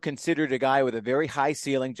is still considered a guy with a very high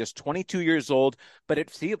ceiling, just 22 years old, but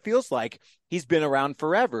it feels like he's been around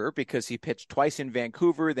forever because he pitched twice in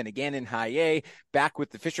Vancouver, then again in High A, back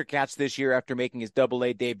with the Fisher Cats this year after making his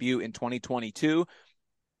Double-A debut in 2022.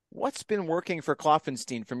 What's been working for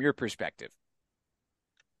Kloffenstein from your perspective?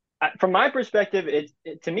 From my perspective,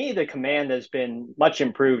 to me, the command has been much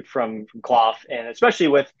improved from Clough, and especially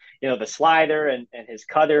with, the slider and his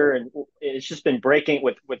cutter, and it's just been breaking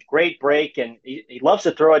with great break, and he loves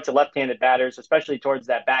to throw it to left-handed batters, especially towards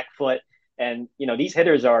that back foot. And, these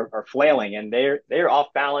hitters are flailing and they're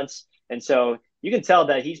off balance. And so you can tell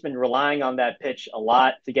that he's been relying on that pitch a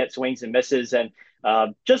lot to get swings and misses. And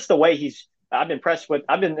just the way I've been impressed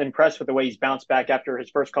with the way he's bounced back after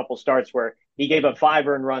his first couple starts, where he gave up 5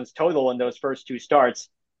 earned runs total in those first 2 starts,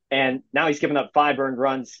 and now he's given up 5 earned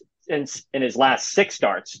runs in his last 6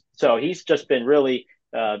 starts. So he's just been really,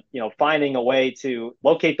 finding a way to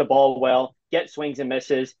locate the ball well, get swings and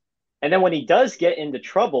misses, and then when he does get into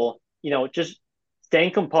trouble, just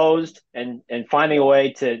staying composed and finding a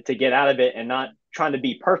way to get out of it and not trying to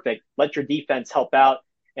be perfect. Let your defense help out,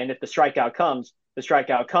 and if the strikeout comes, the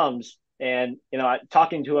strikeout comes. And,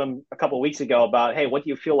 talking to him a couple of weeks ago about, hey, what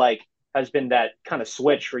do you feel like has been that kind of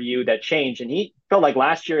switch for you, that change? And he felt like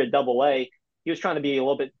last year at Double-A, he was trying to be a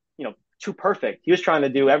little bit, too perfect. He was trying to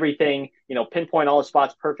do everything, pinpoint all the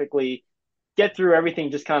spots perfectly, get through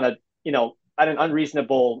everything just kind of, at an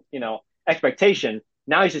unreasonable, expectation.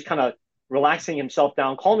 Now he's just kind of relaxing himself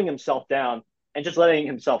down, calming himself down, and just letting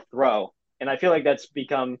himself throw. And I feel like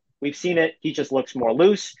we've seen it. He just looks more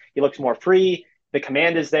loose. He looks more free. The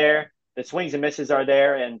command is there. The swings and misses are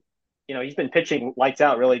there, and he's been pitching lights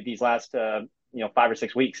out really these last 5 or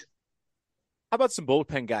 6 weeks. How about some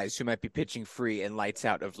bullpen guys who might be pitching free and lights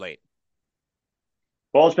out of late?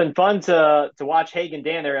 Well, it's been fun to watch Hagen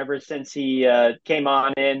Danner ever since he came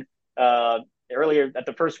on in earlier at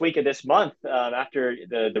the first week of this month after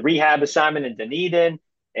the rehab assignment in Dunedin,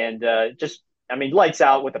 and lights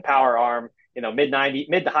out with the power arm. Mid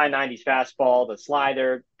to high 90s fastball, the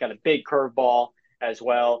slider, got a big curveball as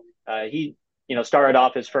well. He, started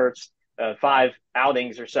off his first 5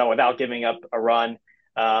 outings or so without giving up a run.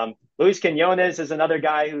 Luis Quinones is another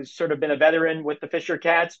guy who's sort of been a veteran with the Fisher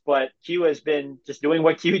Cats, but Q has been just doing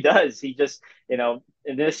what Q does. He just, in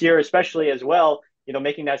this year especially as well,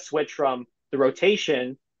 making that switch from the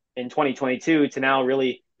rotation in 2022 to now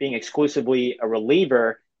really being exclusively a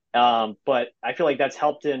reliever. But I feel like that's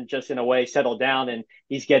helped him just in a way settle down, and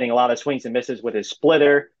he's getting a lot of swings and misses with his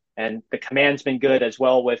splitter, and the command's been good as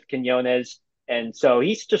well with Quinones. And so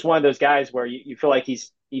he's just one of those guys where you feel like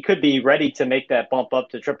he could be ready to make that bump up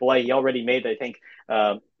to AAA. He already made, I think,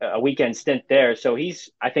 a weekend stint there. So he's,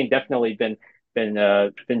 I think, definitely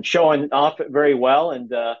been showing off very well. And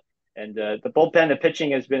the bullpen, the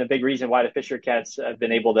pitching has been a big reason why the Fisher Cats have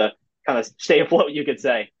been able to kind of stay afloat, you could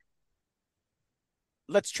say.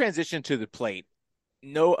 Let's transition to the plate.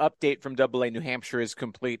 No update from Double-A New Hampshire is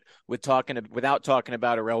complete without talking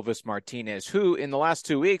about Elvis Martinez, who in the last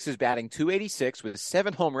 2 weeks is batting .286 with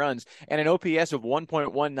 7 home runs and an OPS of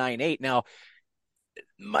 1.198. Now,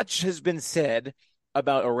 much has been said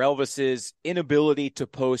about Elvis's inability to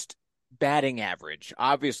post batting average.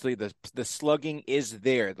 Obviously, the slugging is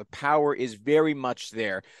there. The power is very much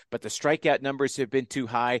there, but the strikeout numbers have been too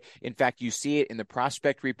high. In fact, you see it in the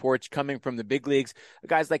prospect reports coming from the big leagues.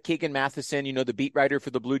 Guys like Keegan Matheson, the beat writer for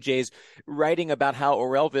the Blue Jays, writing about how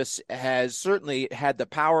Elvis has certainly had the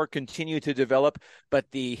power continue to develop,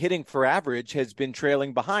 but the hitting for average has been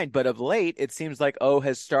trailing behind. But of late, it seems like O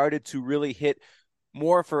has started to really hit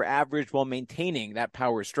more for average while maintaining that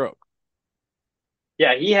power stroke.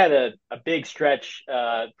 Yeah, he had a big stretch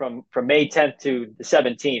from May 10th to the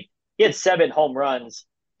 17th. He had 7 home runs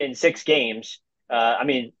in 6 games.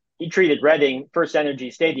 He treated Reading First Energy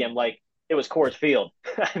Stadium like it was Coors Field.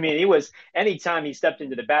 Anytime he stepped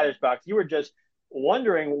into the batter's box, you were just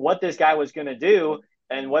wondering what this guy was going to do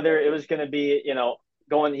and whether it was going to be, he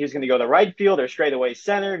was going to go to right field or straightaway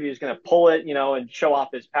center. He was going to pull it, and show off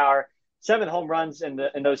his power. 7 home runs in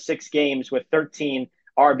those 6 games with 13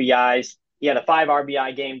 RBIs. He had a 5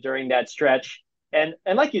 RBI game during that stretch. And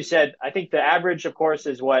like you said, I think the average, of course,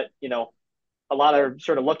 is what, a lot are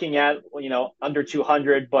sort of looking at, under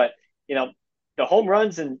 200. But, the home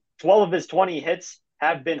runs and 12 of his 20 hits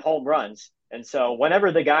have been home runs. And so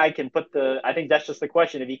whenever the guy can I think that's just the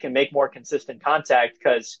question if he can make more consistent contact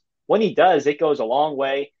because when he does, it goes a long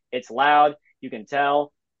way. It's loud, you can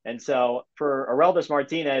tell. And so for Aurelvis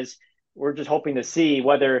Martinez, we're just hoping to see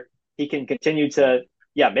whether he can continue to,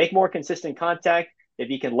 yeah, make more consistent contact. If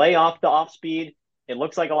he can lay off the off speed, it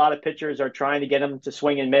looks like a lot of pitchers are trying to get him to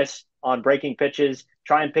swing and miss on breaking pitches,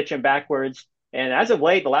 try and pitch him backwards. And as of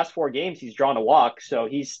late, the last 4 games, he's drawn a walk. So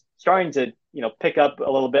he's starting to, pick up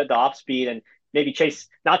a little bit the off speed and maybe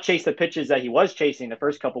not chase the pitches that he was chasing the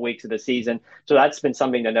first couple of weeks of the season. So that's been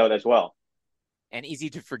something to note as well. And easy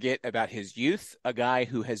to forget about his youth, a guy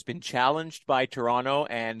who has been challenged by Toronto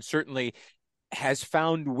and certainly has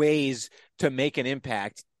found ways to make an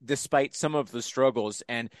impact despite some of the struggles.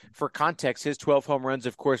 And for context, his 12 home runs,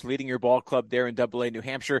 of course, leading your ball club there in AA New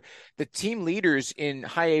Hampshire. The team leaders in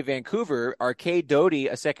High A Vancouver are Kay Doty,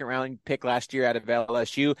 a second-round pick last year out of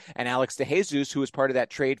LSU, and Alex DeJesus, who was part of that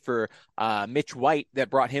trade for Mitch White that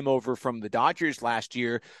brought him over from the Dodgers last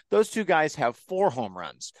year. Those two guys have 4 home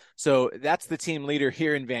runs. So that's the team leader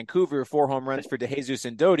here in Vancouver, 4 home runs for DeJesus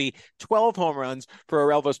and Doty, 12 home runs for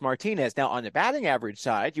Aurelvis Martinez. Now, on the batting average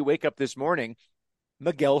side, you wake up this morning,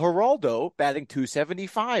 Miguel Geraldo batting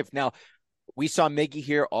 .275. Now, we saw Miggy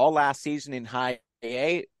here all last season in High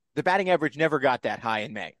A. The batting average never got that high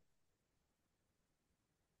in May.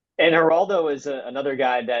 And Geraldo is another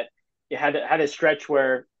guy that had a stretch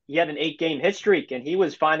where he had an 8-game hit streak, and he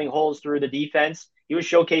was finding holes through the defense. He was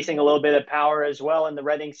showcasing a little bit of power as well in the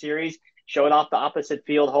Reading series, showing off the opposite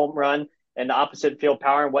field home run and the opposite field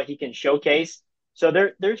power and what he can showcase. So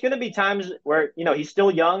there's going to be times where, he's still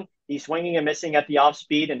young. He's swinging and missing at the off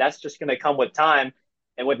speed, and that's just going to come with time.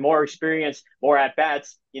 And with more experience, more at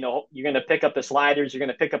bats, you're going to pick up the sliders, you're going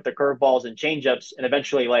to pick up the curveballs and changeups, and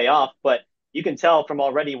eventually lay off. But you can tell from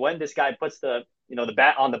already when this guy puts the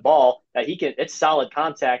bat on the ball that it's solid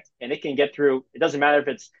contact and it can get through. It doesn't matter if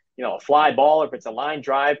it's a fly ball or if it's a line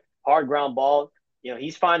drive, hard ground ball.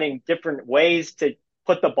 He's finding different ways to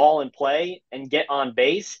put the ball in play and get on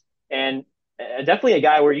base. And definitely a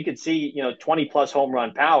guy where you could see, 20 plus home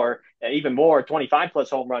run power, even more 25 plus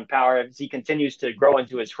home run power as he continues to grow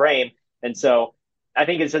into his frame. And so I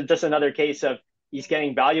think it's just another case of he's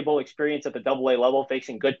getting valuable experience at the AA level,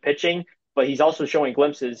 facing good pitching, but he's also showing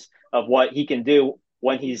glimpses of what he can do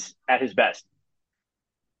when he's at his best.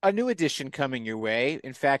 A new addition coming your way.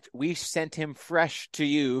 In fact, we sent him fresh to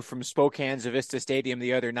you from Spokane's Avista Stadium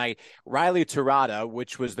the other night. Riley Terada,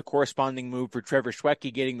 which was the corresponding move for Trevor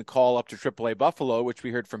Schwecke getting the call up to AAA Buffalo, which we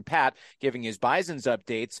heard from Pat giving his Bisons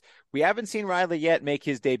updates. We haven't seen Riley yet make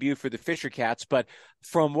his debut for the Fisher Cats, but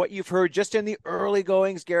from what you've heard just in the early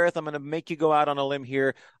goings, Gareth, I'm going to make you go out on a limb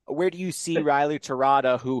here. Where do you see Riley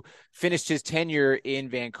Terada, who finished his tenure in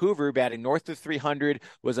Vancouver, batting north of 300,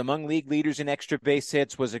 was among league leaders in extra base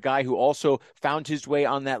hits, was a guy who also found his way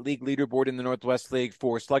on that league leaderboard in the Northwest League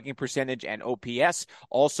for slugging percentage and OPS.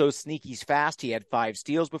 Also, sneaky's fast. He had 5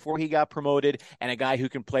 steals before he got promoted, and a guy who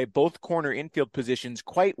can play both corner infield positions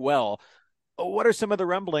quite well. What are some of the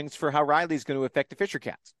rumblings for how Riley's going to affect the Fisher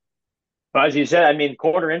Cats? Well, as you said, I mean,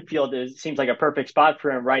 corner infield seems like a perfect spot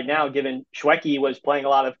for him right now, given Schwecke was playing a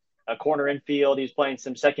lot of corner infield. He's playing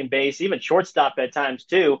some second base, even shortstop at times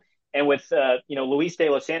too. And with, Luis De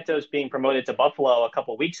Los Santos being promoted to Buffalo a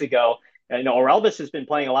couple of weeks ago, Orelvis has been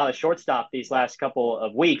playing a lot of shortstop these last couple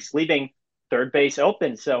of weeks, leaving third base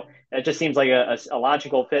open. So it just seems like a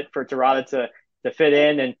logical fit for Terada to fit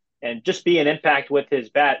in and just be an impact with his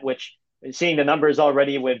bat, which seeing the numbers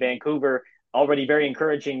already with Vancouver, already very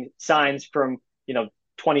encouraging signs from,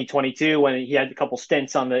 2022 when he had a couple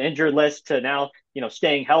stints on the injured list to now,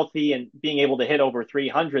 staying healthy and being able to hit over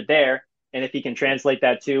 300 there. And if he can translate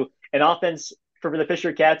that to an offense for the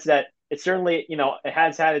Fisher Cats that it certainly, it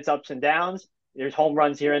has had its ups and downs. There's home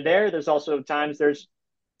runs here and there. There's also times there's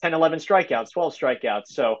 10, 11 strikeouts, 12 strikeouts.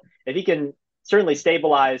 So if he can certainly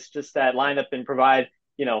stabilize just that lineup and provide,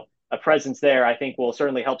 a presence there, I think will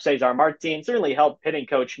certainly help Cesar Martin, certainly help hitting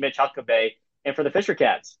coach Mitch Huckabee, and for the Fisher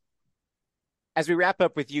Cats. As we wrap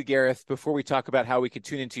up with you, Gareth, before we talk about how we could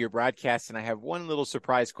tune into your broadcast, and I have one little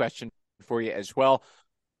surprise question for you as well.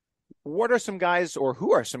 What are some guys, or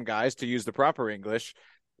who are some guys, to use the proper English,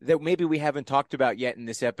 that maybe we haven't talked about yet in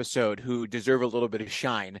this episode who deserve a little bit of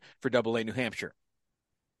shine for AA New Hampshire?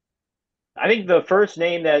 I think the first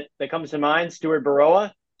name that comes to mind, Stuart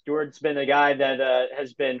Baroa. Stuart's been a guy that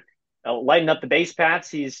has been lighting up the base paths.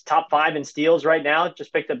 He's top 5 in steals right now.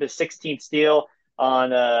 Just picked up his 16th steal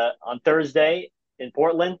on Thursday in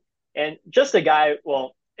Portland. And just a guy,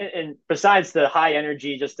 and besides the high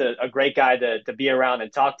energy, just a great guy to be around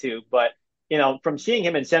and talk to. But, from seeing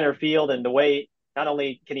him in center field and the way not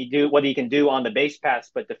only can he do what he can do on the base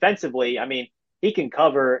pass, but defensively, I mean, he can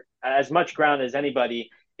cover as much ground as anybody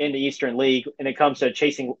in the Eastern League when it comes to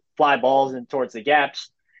chasing fly balls and towards the gaps.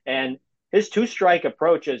 And his two strike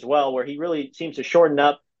approach as well, where he really seems to shorten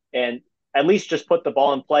up and at least just put the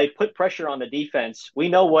ball in play, put pressure on the defense. We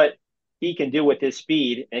know what he can do with his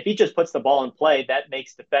speed. And if he just puts the ball in play, that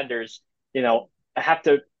makes defenders, have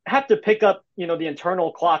to pick up, the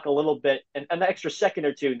internal clock a little bit and an extra second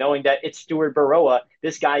or two, knowing that it's Stuart Baroa.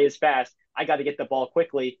 This guy is fast. I got to get the ball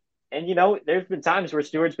quickly. And, there's been times where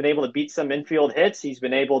Stewart's been able to beat some infield hits. He's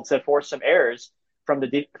been able to force some errors from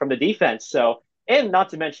the defense. So, and not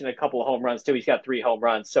to mention a couple of home runs too. He's got 3 home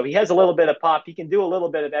runs. So he has a little bit of pop. He can do a little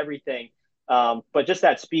bit of everything. But just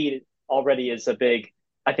that speed already is a big,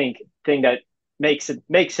 I think, thing that makes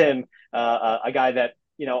him a guy that,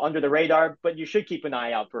 under the radar, but you should keep an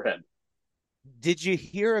eye out for him. Did you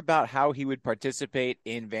hear about how he would participate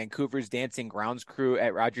in Vancouver's Dancing Grounds crew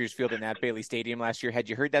at Rogers Field and at Bailey Stadium last year? Had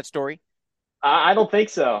you heard that story? I don't think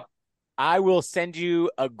so. I will send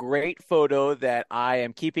you a great photo that I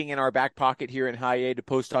am keeping in our back pocket here in High A to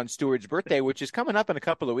post on Stewart's birthday, which is coming up in a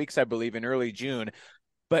couple of weeks, I believe, in early June.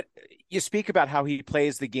 But you speak about how he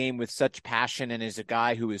plays the game with such passion and is a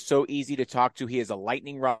guy who is so easy to talk to. He is a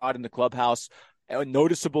lightning rod in the clubhouse. A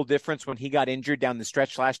noticeable difference when he got injured down the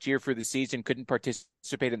stretch last year for the season, couldn't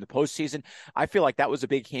participate in the postseason. I feel like that was a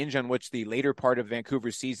big hinge on which the later part of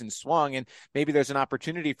Vancouver's season swung, and maybe there's an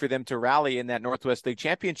opportunity for them to rally in that Northwest League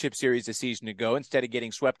Championship Series a season ago instead of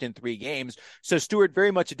getting swept in 3 games. So Stewart,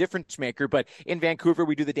 very much a difference maker, but in Vancouver,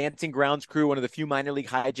 we do the Dancing Grounds crew, one of the few minor league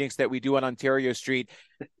hijinks that we do on Ontario Street.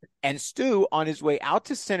 And Stu, on his way out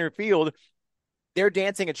to center field, they're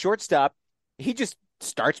dancing at shortstop. He just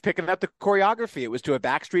starts picking up the choreography. It was to a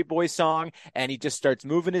Backstreet Boys song, and he just starts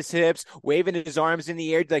moving his hips, waving his arms in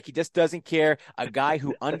the air like he just doesn't care. A guy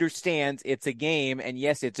who understands it's a game, and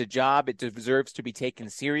yes, it's a job. It deserves to be taken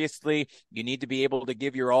seriously. You need to be able to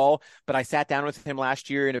give your all. But I sat down with him last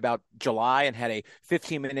year in about July and had a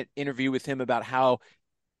 15-minute interview with him about how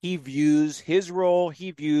he views his role. He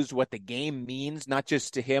views what the game means, not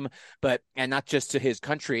just to him, and not just to his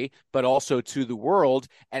country, but also to the world,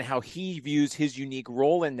 and how he views his unique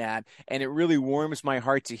role in that. And it really warms my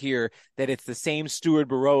heart to hear that it's the same Stuart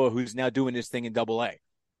Baroa who's now doing this thing in Double-A.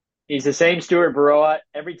 He's the same Stuart Baroa.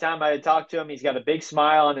 Every time I talk to him, he's got a big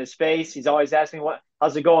smile on his face. He's always asking,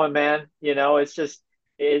 how's it going, man? That's just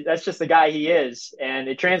the guy he is. And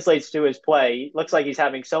it translates to his play. He looks like he's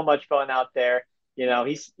having so much fun out there.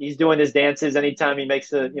 He's doing his dances anytime he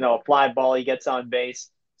makes a fly ball, he gets on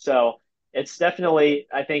base. So it's definitely,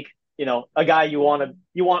 I think, a guy you want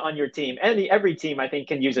on your team. And every team, I think,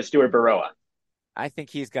 can use a Stuart Baroa. I think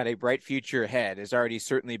he's got a bright future ahead. Has already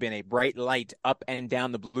certainly been a bright light up and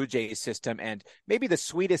down the Blue Jays system, and maybe the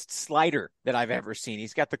sweetest slider that I've ever seen.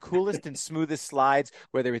 He's got the coolest and smoothest slides,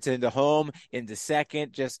 whether it's into home, into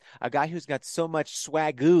second, just a guy who's got so much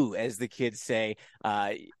swagoo, as the kids say.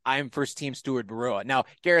 I'm first team Stuart Baroa. Now,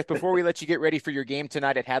 Gareth, before we let you get ready for your game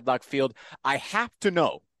tonight at Hadlock Field, I have to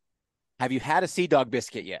know, have you had a Sea Dog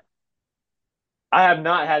biscuit yet? I have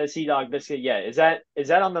not had a Sea Dog biscuit yet. Is that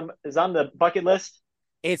on the bucket list?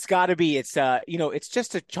 It's got to be. It's it's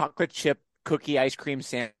just a chocolate chip cookie ice cream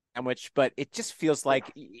sandwich, but it just feels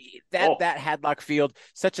like that Hadlock Field,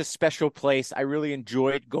 such a special place. I really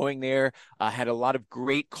enjoyed going there. Had a lot of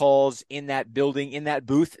great calls in that building, in that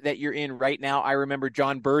booth that you're in right now. I remember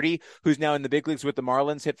John Birdie, who's now in the big leagues with the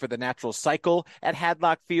Marlins, hit for the natural cycle at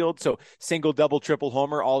Hadlock Field. So single, double, triple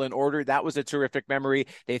homer, all in order. That was a terrific memory.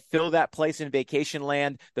 They fill that place in vacation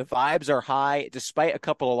land. The vibes are high, despite a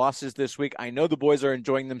couple of losses this week. I know the boys are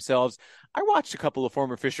enjoying themselves. I watched a couple of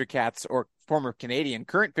former Fisher Cats, or former Canadian,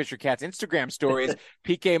 current Fisher Cats Instagram stories.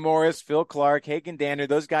 PK Morris, Phil Clark, Hagen Danner,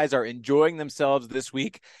 those guys are enjoying themselves this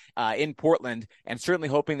week in Portland, and certainly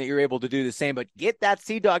hoping that you're able to do the same. But get that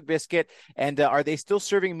Sea Dog biscuit. And are they still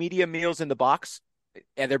serving media meals in the box?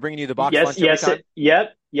 And they're bringing you the box lunch every time?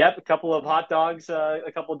 Yep. A couple of hot dogs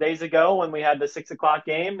a couple of days ago when we had the 6:00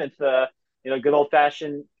 game. It's good old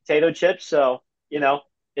fashioned potato chips. So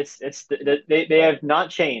they have not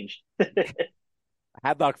changed.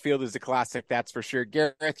 Hadlock Field is a classic, that's for sure.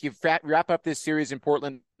 Gareth, you wrap up this series in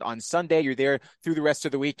Portland on Sunday. You're there through the rest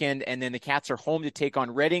of the weekend, and then the Cats are home to take on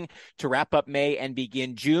Reading to wrap up May and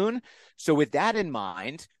begin June. So with that in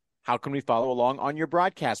mind, how can we follow along on your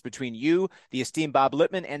broadcast between you, the esteemed Bob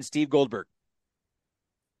Lippman, and Steve Goldberg?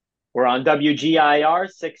 We're on WGIR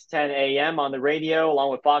 610 AM on the radio,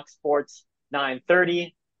 along with Fox Sports 930. You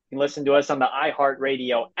can listen to us on the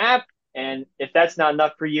iHeartRadio app. And if that's not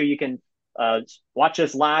enough for you, you can watch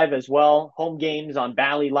us live as well. Home games on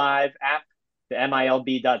Bally Live app the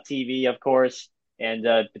MILB.TV, of course, and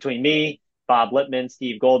between me, Bob Lippman,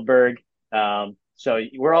 Steve Goldberg. So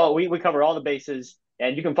we cover all the bases,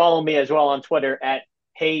 and you can follow me as well on Twitter at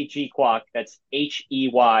HeyGQuok. That's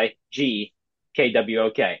HeyGkwok.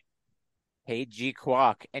 Hey, G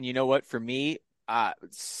Quack. And you know what? For me,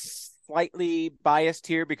 slightly biased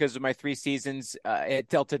here because of my 3 seasons at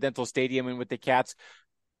Delta Dental Stadium and with the Cats.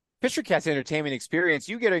 Fisher Cats Entertainment Experience,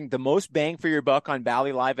 you getting the most bang for your buck on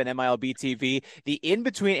Bally Live and MILB TV. The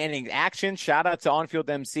in-between innings action, shout out to on-field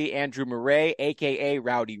MC Andrew Murray, a.k.a.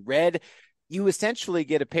 Rowdy Red. You essentially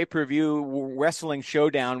get a pay-per-view wrestling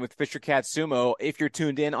showdown with Fisher Cats Sumo if you're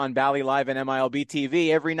tuned in on Bally Live and MILB TV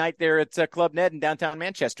every night there at Club Ned in downtown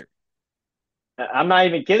Manchester. I'm not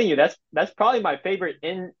even kidding you. That's probably my favorite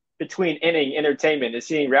in between inning entertainment is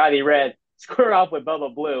seeing Rowdy Red square off with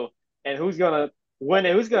Bubba Blue, and who's gonna win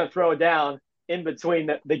it, who's gonna throw down in between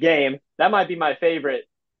the game. That might be my favorite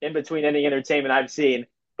in between inning entertainment I've seen.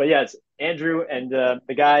 But yes, Andrew and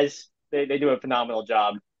the guys they do a phenomenal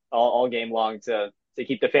job all game long to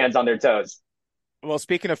keep the fans on their toes. Well,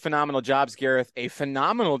 speaking of phenomenal jobs, Gareth, a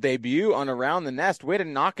phenomenal debut on Around the Nest. Way to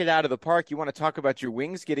knock it out of the park. You want to talk about your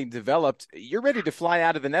wings getting developed. You're ready to fly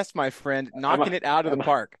out of the nest, my friend, knocking it out of the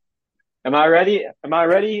park. Am I ready? Am I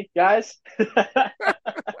ready, guys?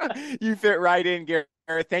 You fit right in,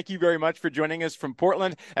 Gareth. Thank you very much for joining us from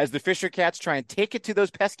Portland as the Fisher Cats try and take it to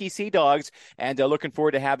those pesky Sea Dogs, and looking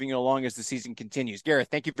forward to having you along as the season continues. Gareth,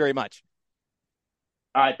 thank you very much.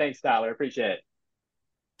 All right, thanks, Tyler. Appreciate it.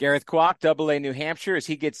 Gareth Kwok, Double-A New Hampshire, as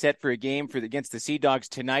he gets set for a game against the Sea Dogs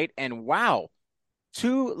tonight. And wow,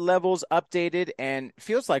 2 levels updated, and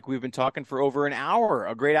feels like we've been talking for over an hour.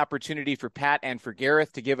 A great opportunity for Pat and for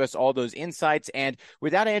Gareth to give us all those insights. And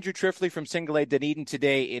without Andrew Trifley from Single A Dunedin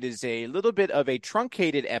today, it is a little bit of a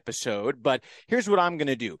truncated episode, but here's what I'm going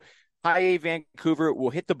to do. Hi, Vancouver. We'll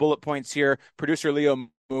hit the bullet points here. Producer Leo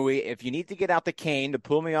Mui, if you need to get out the cane to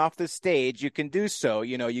pull me off the stage, you can do so.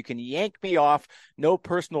 You know, you can yank me off. No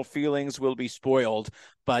personal feelings will be spoiled.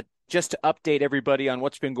 But just to update everybody on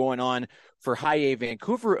what's been going on for High A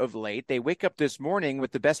Vancouver of late, they wake up this morning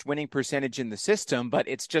with the best winning percentage in the system, but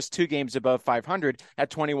it's just 2 games above 500 at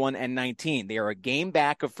 21-19. They are a game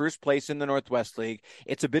back of first place in the Northwest League.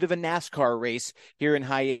 It's a bit of a NASCAR race here in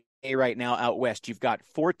High A right now out west. You've got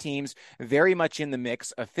 4 teams very much in the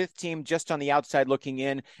mix, a 5th team just on the outside looking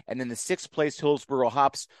in, and then the 6th place Hillsboro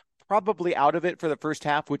Hops probably out of it for the first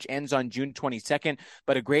half, which ends on June 22nd,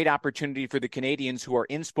 but a great opportunity for the Canadians who are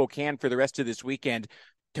in Spokane for the rest of this weekend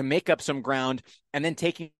to make up some ground, and then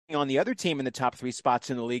taking on the other team in the top 3 spots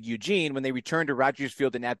in the league, Eugene, when they return to Rogers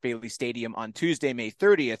Field and Nat Bailey Stadium on Tuesday, May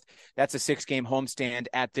 30th. That's a 6-game homestand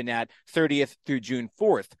at the Nat, 30th through June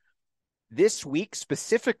 4th. This week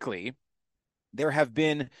specifically, there have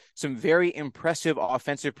been some very impressive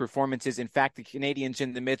offensive performances. In fact, the Canadians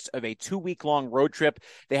in the midst of a 2-week-long road trip.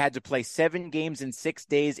 They had to play 7 games in 6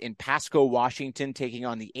 days in Pasco, Washington, taking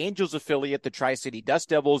on the Angels affiliate, the Tri-City Dust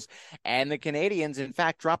Devils. And the Canadians, in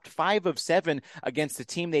fact, dropped 5 of 7 against the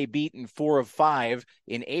team they beat in 4 of 5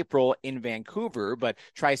 in April in Vancouver. But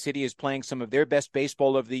Tri-City is playing some of their best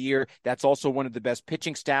baseball of the year. That's also one of the best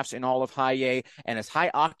pitching staffs in all of High A. And as high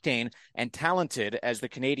octane and talented as the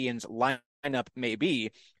Canadians lineup may be,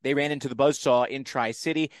 they ran into the buzzsaw in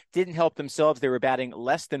Tri-City, didn't help themselves. They were batting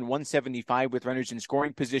less than 175 with runners in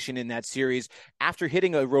scoring position in that series after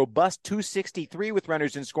hitting a robust 263 with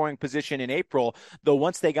runners in scoring position in April, though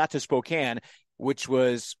once they got to Spokane, which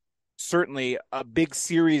was certainly a big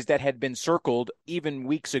series that had been circled even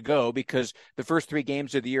weeks ago because the first 3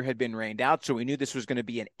 games of the year had been rained out. So we knew this was going to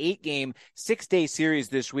be an 8-game, 6-day series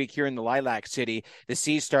this week here in the Lilac City. The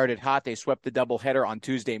Seas started hot. They swept the doubleheader on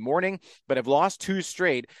Tuesday morning, but have lost 2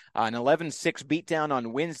 straight, an 11-6 beatdown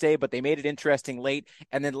on Wednesday, but they made it interesting late.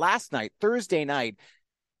 And then last night, Thursday night,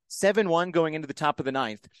 7-1 going into the top of the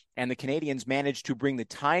 9th, and the Canadians managed to bring the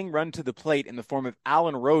tying run to the plate in the form of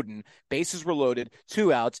Alan Roden. Bases were loaded,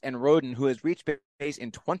 2 outs, and Roden, who has reached base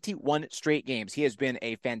in 21 straight games. He has been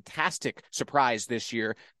a fantastic surprise this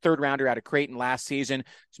year. 3rd rounder out of Creighton last season.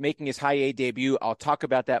 He's making his High A debut. I'll talk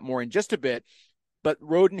about that more in just a bit. But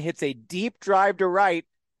Roden hits a deep drive to right,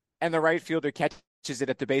 and the right fielder catches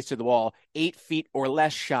it at the base of the wall, 8 feet or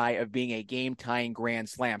less shy of being a game-tying grand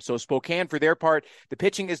slam. So Spokane, for their part, the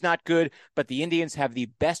pitching is not good, but the Indians have the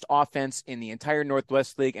best offense in the entire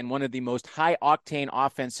Northwest League and one of the most high-octane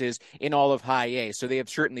offenses in all of High A. So they have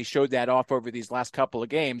certainly showed that off over these last couple of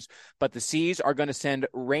games. But the Seas are going to send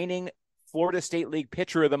reigning Florida State League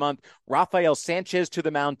Pitcher of the Month, Rafael Sanchez, to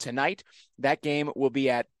the mound tonight. That game will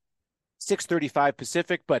be at 6:35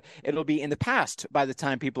 Pacific, but it'll be in the past by the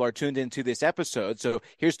time people are tuned into this episode. So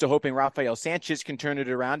here's to hoping Rafael Sanchez can turn it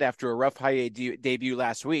around after a rough high A debut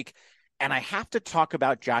last week. And I have to talk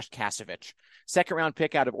about Josh Kasevich, second round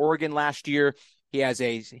pick out of Oregon last year. He has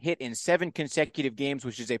a hit in 7 consecutive games,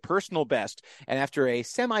 which is a personal best. And after a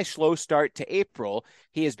semi-slow start to April,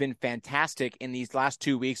 he has been fantastic in these last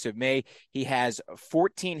 2 weeks of May. He has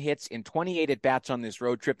 14 hits in 28 at-bats on this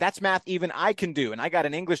road trip. That's math even I can do, and I got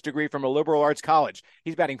an English degree from a liberal arts college.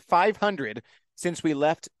 He's batting .500 since we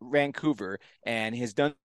left Vancouver, and has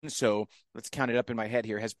done so, let's count it up in my head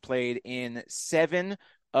here, has played in 7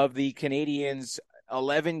 of the Canadiens'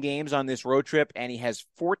 11 games on this road trip, and he has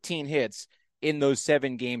 14 hits in those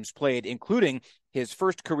 7 games played, including his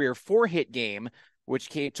first career 4-hit game, which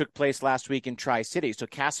took place last week in Tri-City. So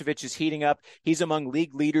Kasevich is heating up. He's among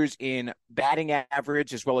league leaders in batting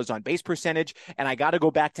average as well as on base percentage. And I got to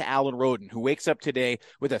go back to Alan Roden, who wakes up today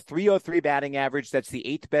with a .303 batting average. That's the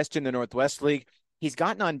 8th best in the Northwest League. He's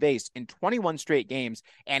gotten on base in 21 straight games,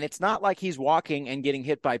 and it's not like he's walking and getting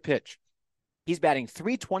hit by pitch. He's batting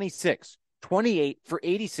 .326, 28 for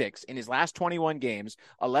 86 in his last 21 games,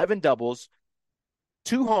 11 doubles,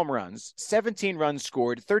 2 home runs, 17 runs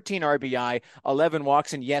scored, 13 RBI, 11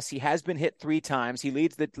 walks, and yes, he has been hit 3 times. He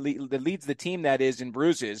leads the team, that is, in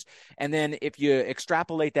bruises. And then if you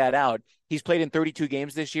extrapolate that out, he's played in 32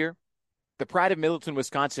 games this year. The pride of Middleton,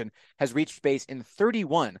 Wisconsin, has reached base in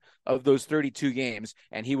 31 of those 32 games,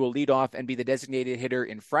 and he will lead off and be the designated hitter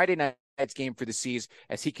in Friday night's game for the Seas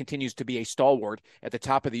as he continues to be a stalwart at the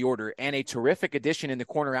top of the order and a terrific addition in the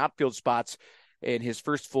corner outfield spots in his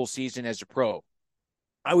first full season as a pro.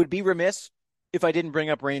 I would be remiss if I didn't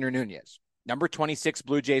bring up Rainer Nunez, number 26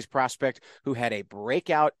 Blue Jays prospect who had a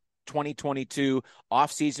breakout 2022.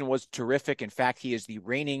 Offseason was terrific. In fact, he is the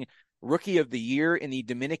reigning Rookie of the Year in the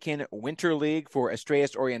Dominican Winter League for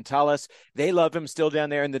Estrellas Orientales. They love him still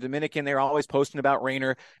down there in the Dominican. They're always posting about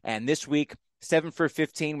Rainer. And this week, 7 for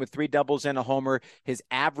 15 with 3 doubles and a homer. His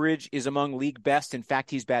average is among league best. In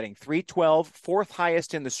fact, he's batting .312, 4th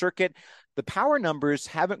highest in the circuit. The power numbers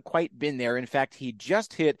haven't quite been there. In fact, he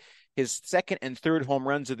just hit his 2nd and 3rd home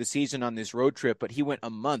runs of the season on this road trip, but he went a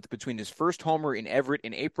month between his first homer in Everett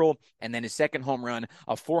in April and then his 2nd home run,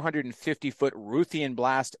 a 450-foot Ruthian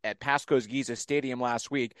blast at Pasco's Giza Stadium last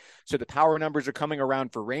week. So the power numbers are coming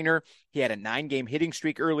around for Rainer. He had a 9-game hitting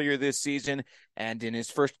streak earlier this season, and in his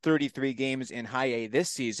first 33 games in High A this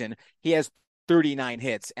season, he has 39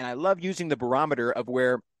 hits. And I love using the barometer of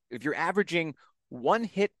where if you're averaging 1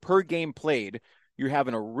 hit per game played, you're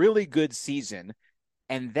having a really good season.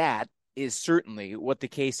 And that is certainly what the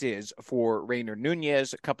case is for Rainer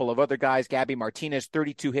Nunez. A couple of other guys, Gabby Martinez,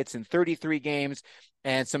 32 hits in 33 games,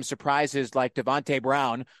 and some surprises like Devontae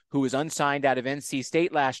Brown, who was unsigned out of NC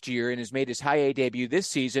State last year and has made his High A debut this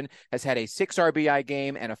season, has had a 6 RBI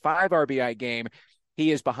game and a 5 RBI game.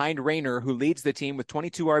 He is behind Rainer, who leads the team with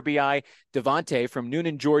 22 RBI. Devontae from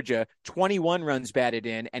Noonan, Georgia, 21 runs batted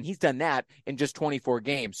in, and he's done that in just 24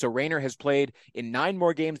 games. So Rainer has played in 9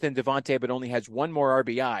 more games than Devontae, but only has 1 more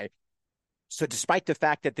RBI. So despite the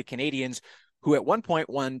fact that the Canadiens, who at one point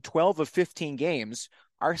won 12 of 15 games,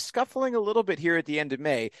 are scuffling a little bit here at the end of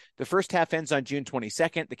May. The first half ends on June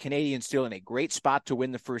 22nd. The Canadiens still in a great spot to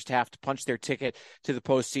win the first half to punch their ticket to the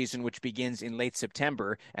postseason, which begins in late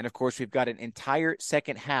September. And of course, we've got an entire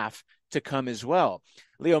second half to come as well.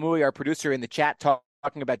 Leo Mui, our producer in the chat,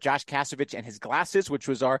 talking about Josh Kasevich and his glasses, which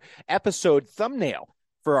was our episode thumbnail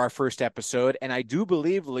for our first episode. And I do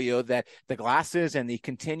believe, Leo, that the glasses and the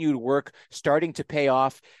continued work starting to pay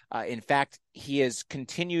off. In fact, he has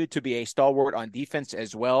continued to be a stalwart on defense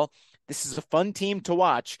as well. This is a fun team to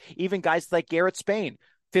watch. Even guys like Garrett Spain,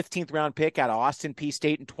 15th round pick out of Austin Peay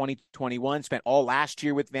State in 2021, spent all last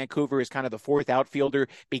year with Vancouver as kind of the 4th outfielder,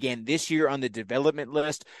 began this year on the development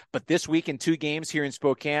list, but this week in 2 games here in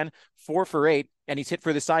Spokane, 4 for 8, and he's hit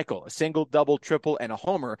for the cycle, a single, double, triple, and a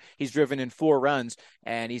homer. He's driven in 4 runs,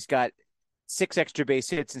 and he's got 6 extra base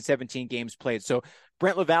hits in 17 games played. So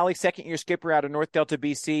Brent LaValle, second-year skipper out of North Delta,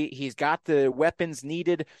 BC. He's got the weapons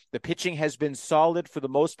needed. The pitching has been solid for the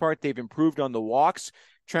most part. They've improved on the walks.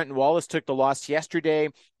 Trenton Wallace took the loss yesterday,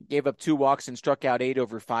 gave up 2 walks and struck out 8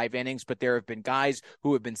 over 5 innings, but there have been guys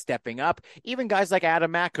who have been stepping up, even guys like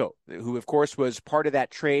Adam Macko, who, of course, was part of that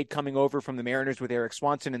trade coming over from the Mariners with Eric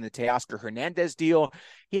Swanson and the Teoscar Hernandez deal.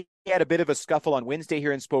 He had a bit of a scuffle on Wednesday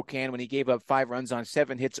here in Spokane when he gave up 5 runs on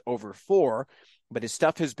 7 hits over 4, but his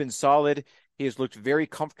stuff has been solid. He has looked very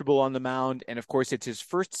comfortable on the mound, and, of course, it's his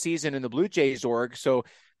first season in the Blue Jays org, so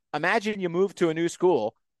imagine you move to a new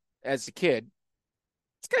school as a kid,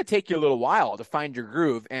 it's going to take you a little while to find your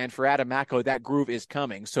groove. And for Adam Macko, that groove is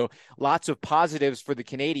coming. So lots of positives for the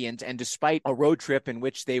Canadians. And despite a road trip in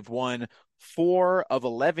which they've won 4 of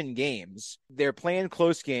 11 games, they're playing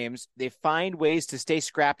close games. They find ways to stay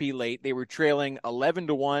scrappy late. They were trailing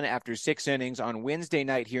 11-1 after 6 innings on Wednesday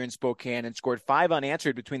night here in Spokane and scored 5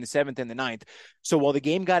 unanswered between the 7th and the 9th. So while the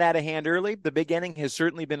game got out of hand early, the big inning has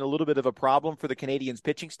certainly been a little bit of a problem for the Canadians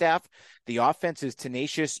pitching staff. The offense is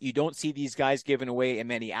tenacious. You don't see these guys giving away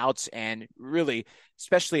many outs, and really,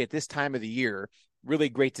 especially at this time of the year, really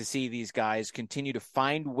great to see these guys continue to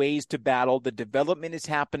find ways to battle. The development is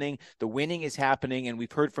happening. The winning is happening. And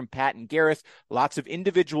we've heard from Pat and Gareth, lots of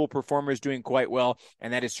individual performers doing quite well.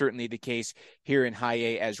 And that is certainly the case here in High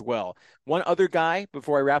A as well. One other guy,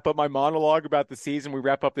 before I wrap up my monologue about the season, we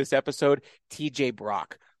wrap up this episode, TJ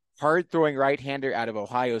Brock. Hard-throwing right-hander out of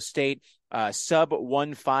Ohio State, sub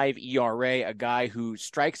 1.5 ERA, a guy who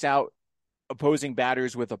strikes out opposing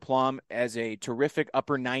batters with aplomb as a terrific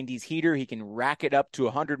upper 90s heater. He can rack it up to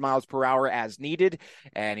 100 miles per hour as needed,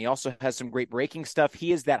 and he also has some great breaking stuff.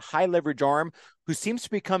 He is that high leverage arm who seems to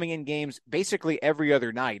be coming in games basically every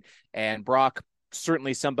other night, and Brock,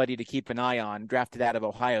 certainly somebody to keep an eye on, drafted out of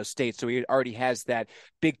Ohio State. So he already has that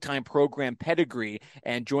big-time program pedigree,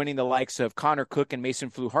 and joining the likes of Connor Cook and Mason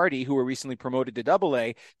Fluharty, who were recently promoted to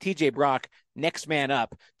Double-A, TJ Brock, next man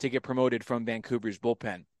up to get promoted from Vancouver's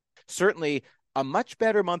bullpen. Certainly a much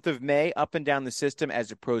better month of May up and down the system as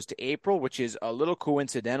opposed to April, which is a little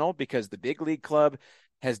coincidental because the big league club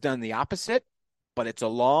has done the opposite, but it's a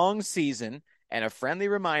long season. And a friendly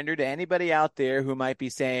reminder to anybody out there who might be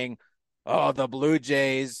saying, oh, the Blue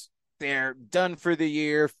Jays, they're done for the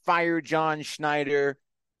year, fire John Schneider.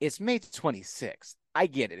 It's May 26th. I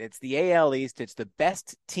get it. It's the AL East. It's the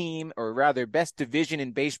best team, or rather best division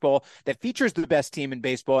in baseball that features the best team in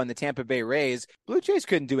baseball in the Tampa Bay Rays. Blue Jays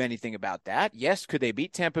couldn't do anything about that. Yes, could they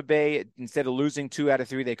beat Tampa Bay? Instead of losing 2 out of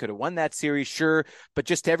 3, they could have won that series, sure. But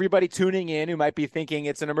just everybody tuning in who might be thinking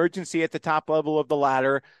it's an emergency at the top level of the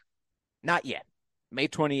ladder, not yet. May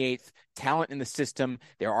 28th, talent in the system.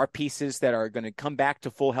 There are pieces that are going to come back to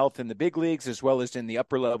full health in the big leagues as well as in the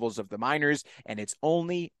upper levels of the minors, and it's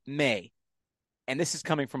only May. And this is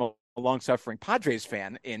coming from a long-suffering Padres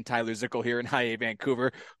fan in Tyler Zickel here in High A,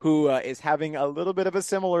 Vancouver, who is having a little bit of a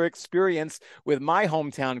similar experience with my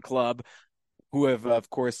hometown club, who have, of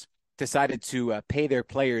course, decided to pay their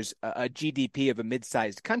players a GDP of a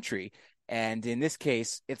mid-sized country. And in this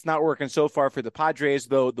case, it's not working so far for the Padres,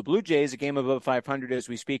 though the Blue Jays, a game above 500 as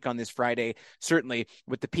we speak on this Friday, certainly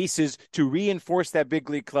with the pieces to reinforce that big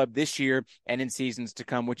league club this year and in seasons to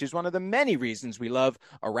come, which is one of the many reasons we love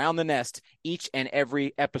Around the Nest each and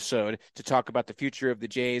every episode to talk about the future of the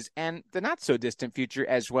Jays and the not so distant future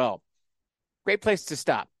as well. Great place to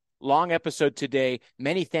stop. Long episode today.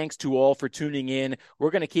 Many thanks to all for tuning in.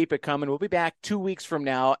 We're going to keep it coming. We'll be back 2 weeks from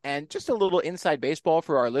now. And just a little inside baseball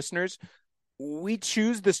for our listeners. We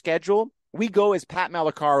choose the schedule. We go as Pat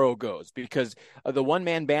Malacaro goes because of the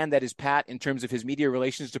one-man band that is Pat in terms of his media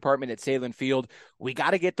relations department at Salem Field. We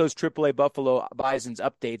got to get those AAA Buffalo Bisons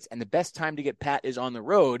updates, and the best time to get Pat is on the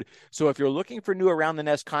road. So if you're looking for new Around the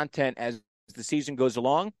Nest content as the season goes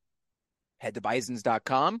along, head to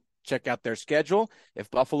bisons.com, check out their schedule.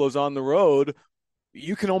 If Buffalo's on the road,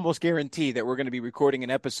 you can almost guarantee that we're going to be recording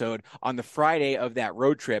an episode on the Friday of that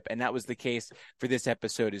road trip, and that was the case for this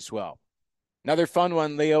episode as well. Another fun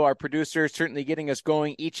one, Leo, our producer, certainly getting us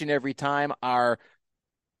going each and every time. Our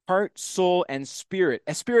heart, soul, and spirit,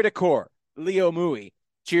 esprit de corps, Leo Mui.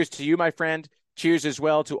 Cheers to you, my friend. Cheers as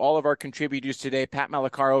well to all of our contributors today. Pat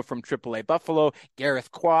Malacaro from AAA Buffalo,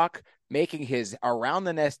 Gareth Kwok making his Around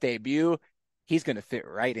the Nest debut. He's going to fit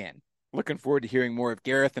right in. Looking forward to hearing more of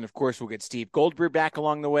Gareth, and of course we'll get Steve Goldberg back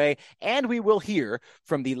along the way, and we will hear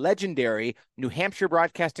from the legendary New Hampshire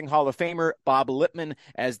Broadcasting Hall of Famer Bob Lippman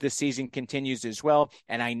as this season continues as well,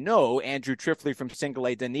 and I know Andrew Trifley from Single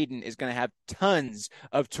A Dunedin is going to have tons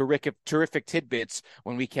of terrific tidbits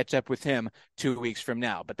when we catch up with him 2 weeks from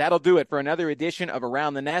now. But that'll do it for another edition of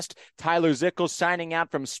Around the Nest. Tyler Zickel signing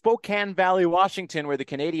out from Spokane Valley, Washington, where the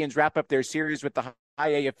Canadians wrap up their series with the High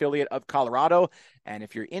A affiliate of Colorado. And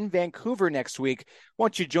if you're in Vancouver next week,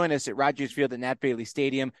 won't you join us at Rogers Field at Nat Bailey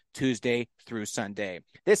Stadium Tuesday through Sunday?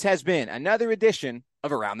 This has been another edition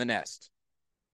of Around the Nest.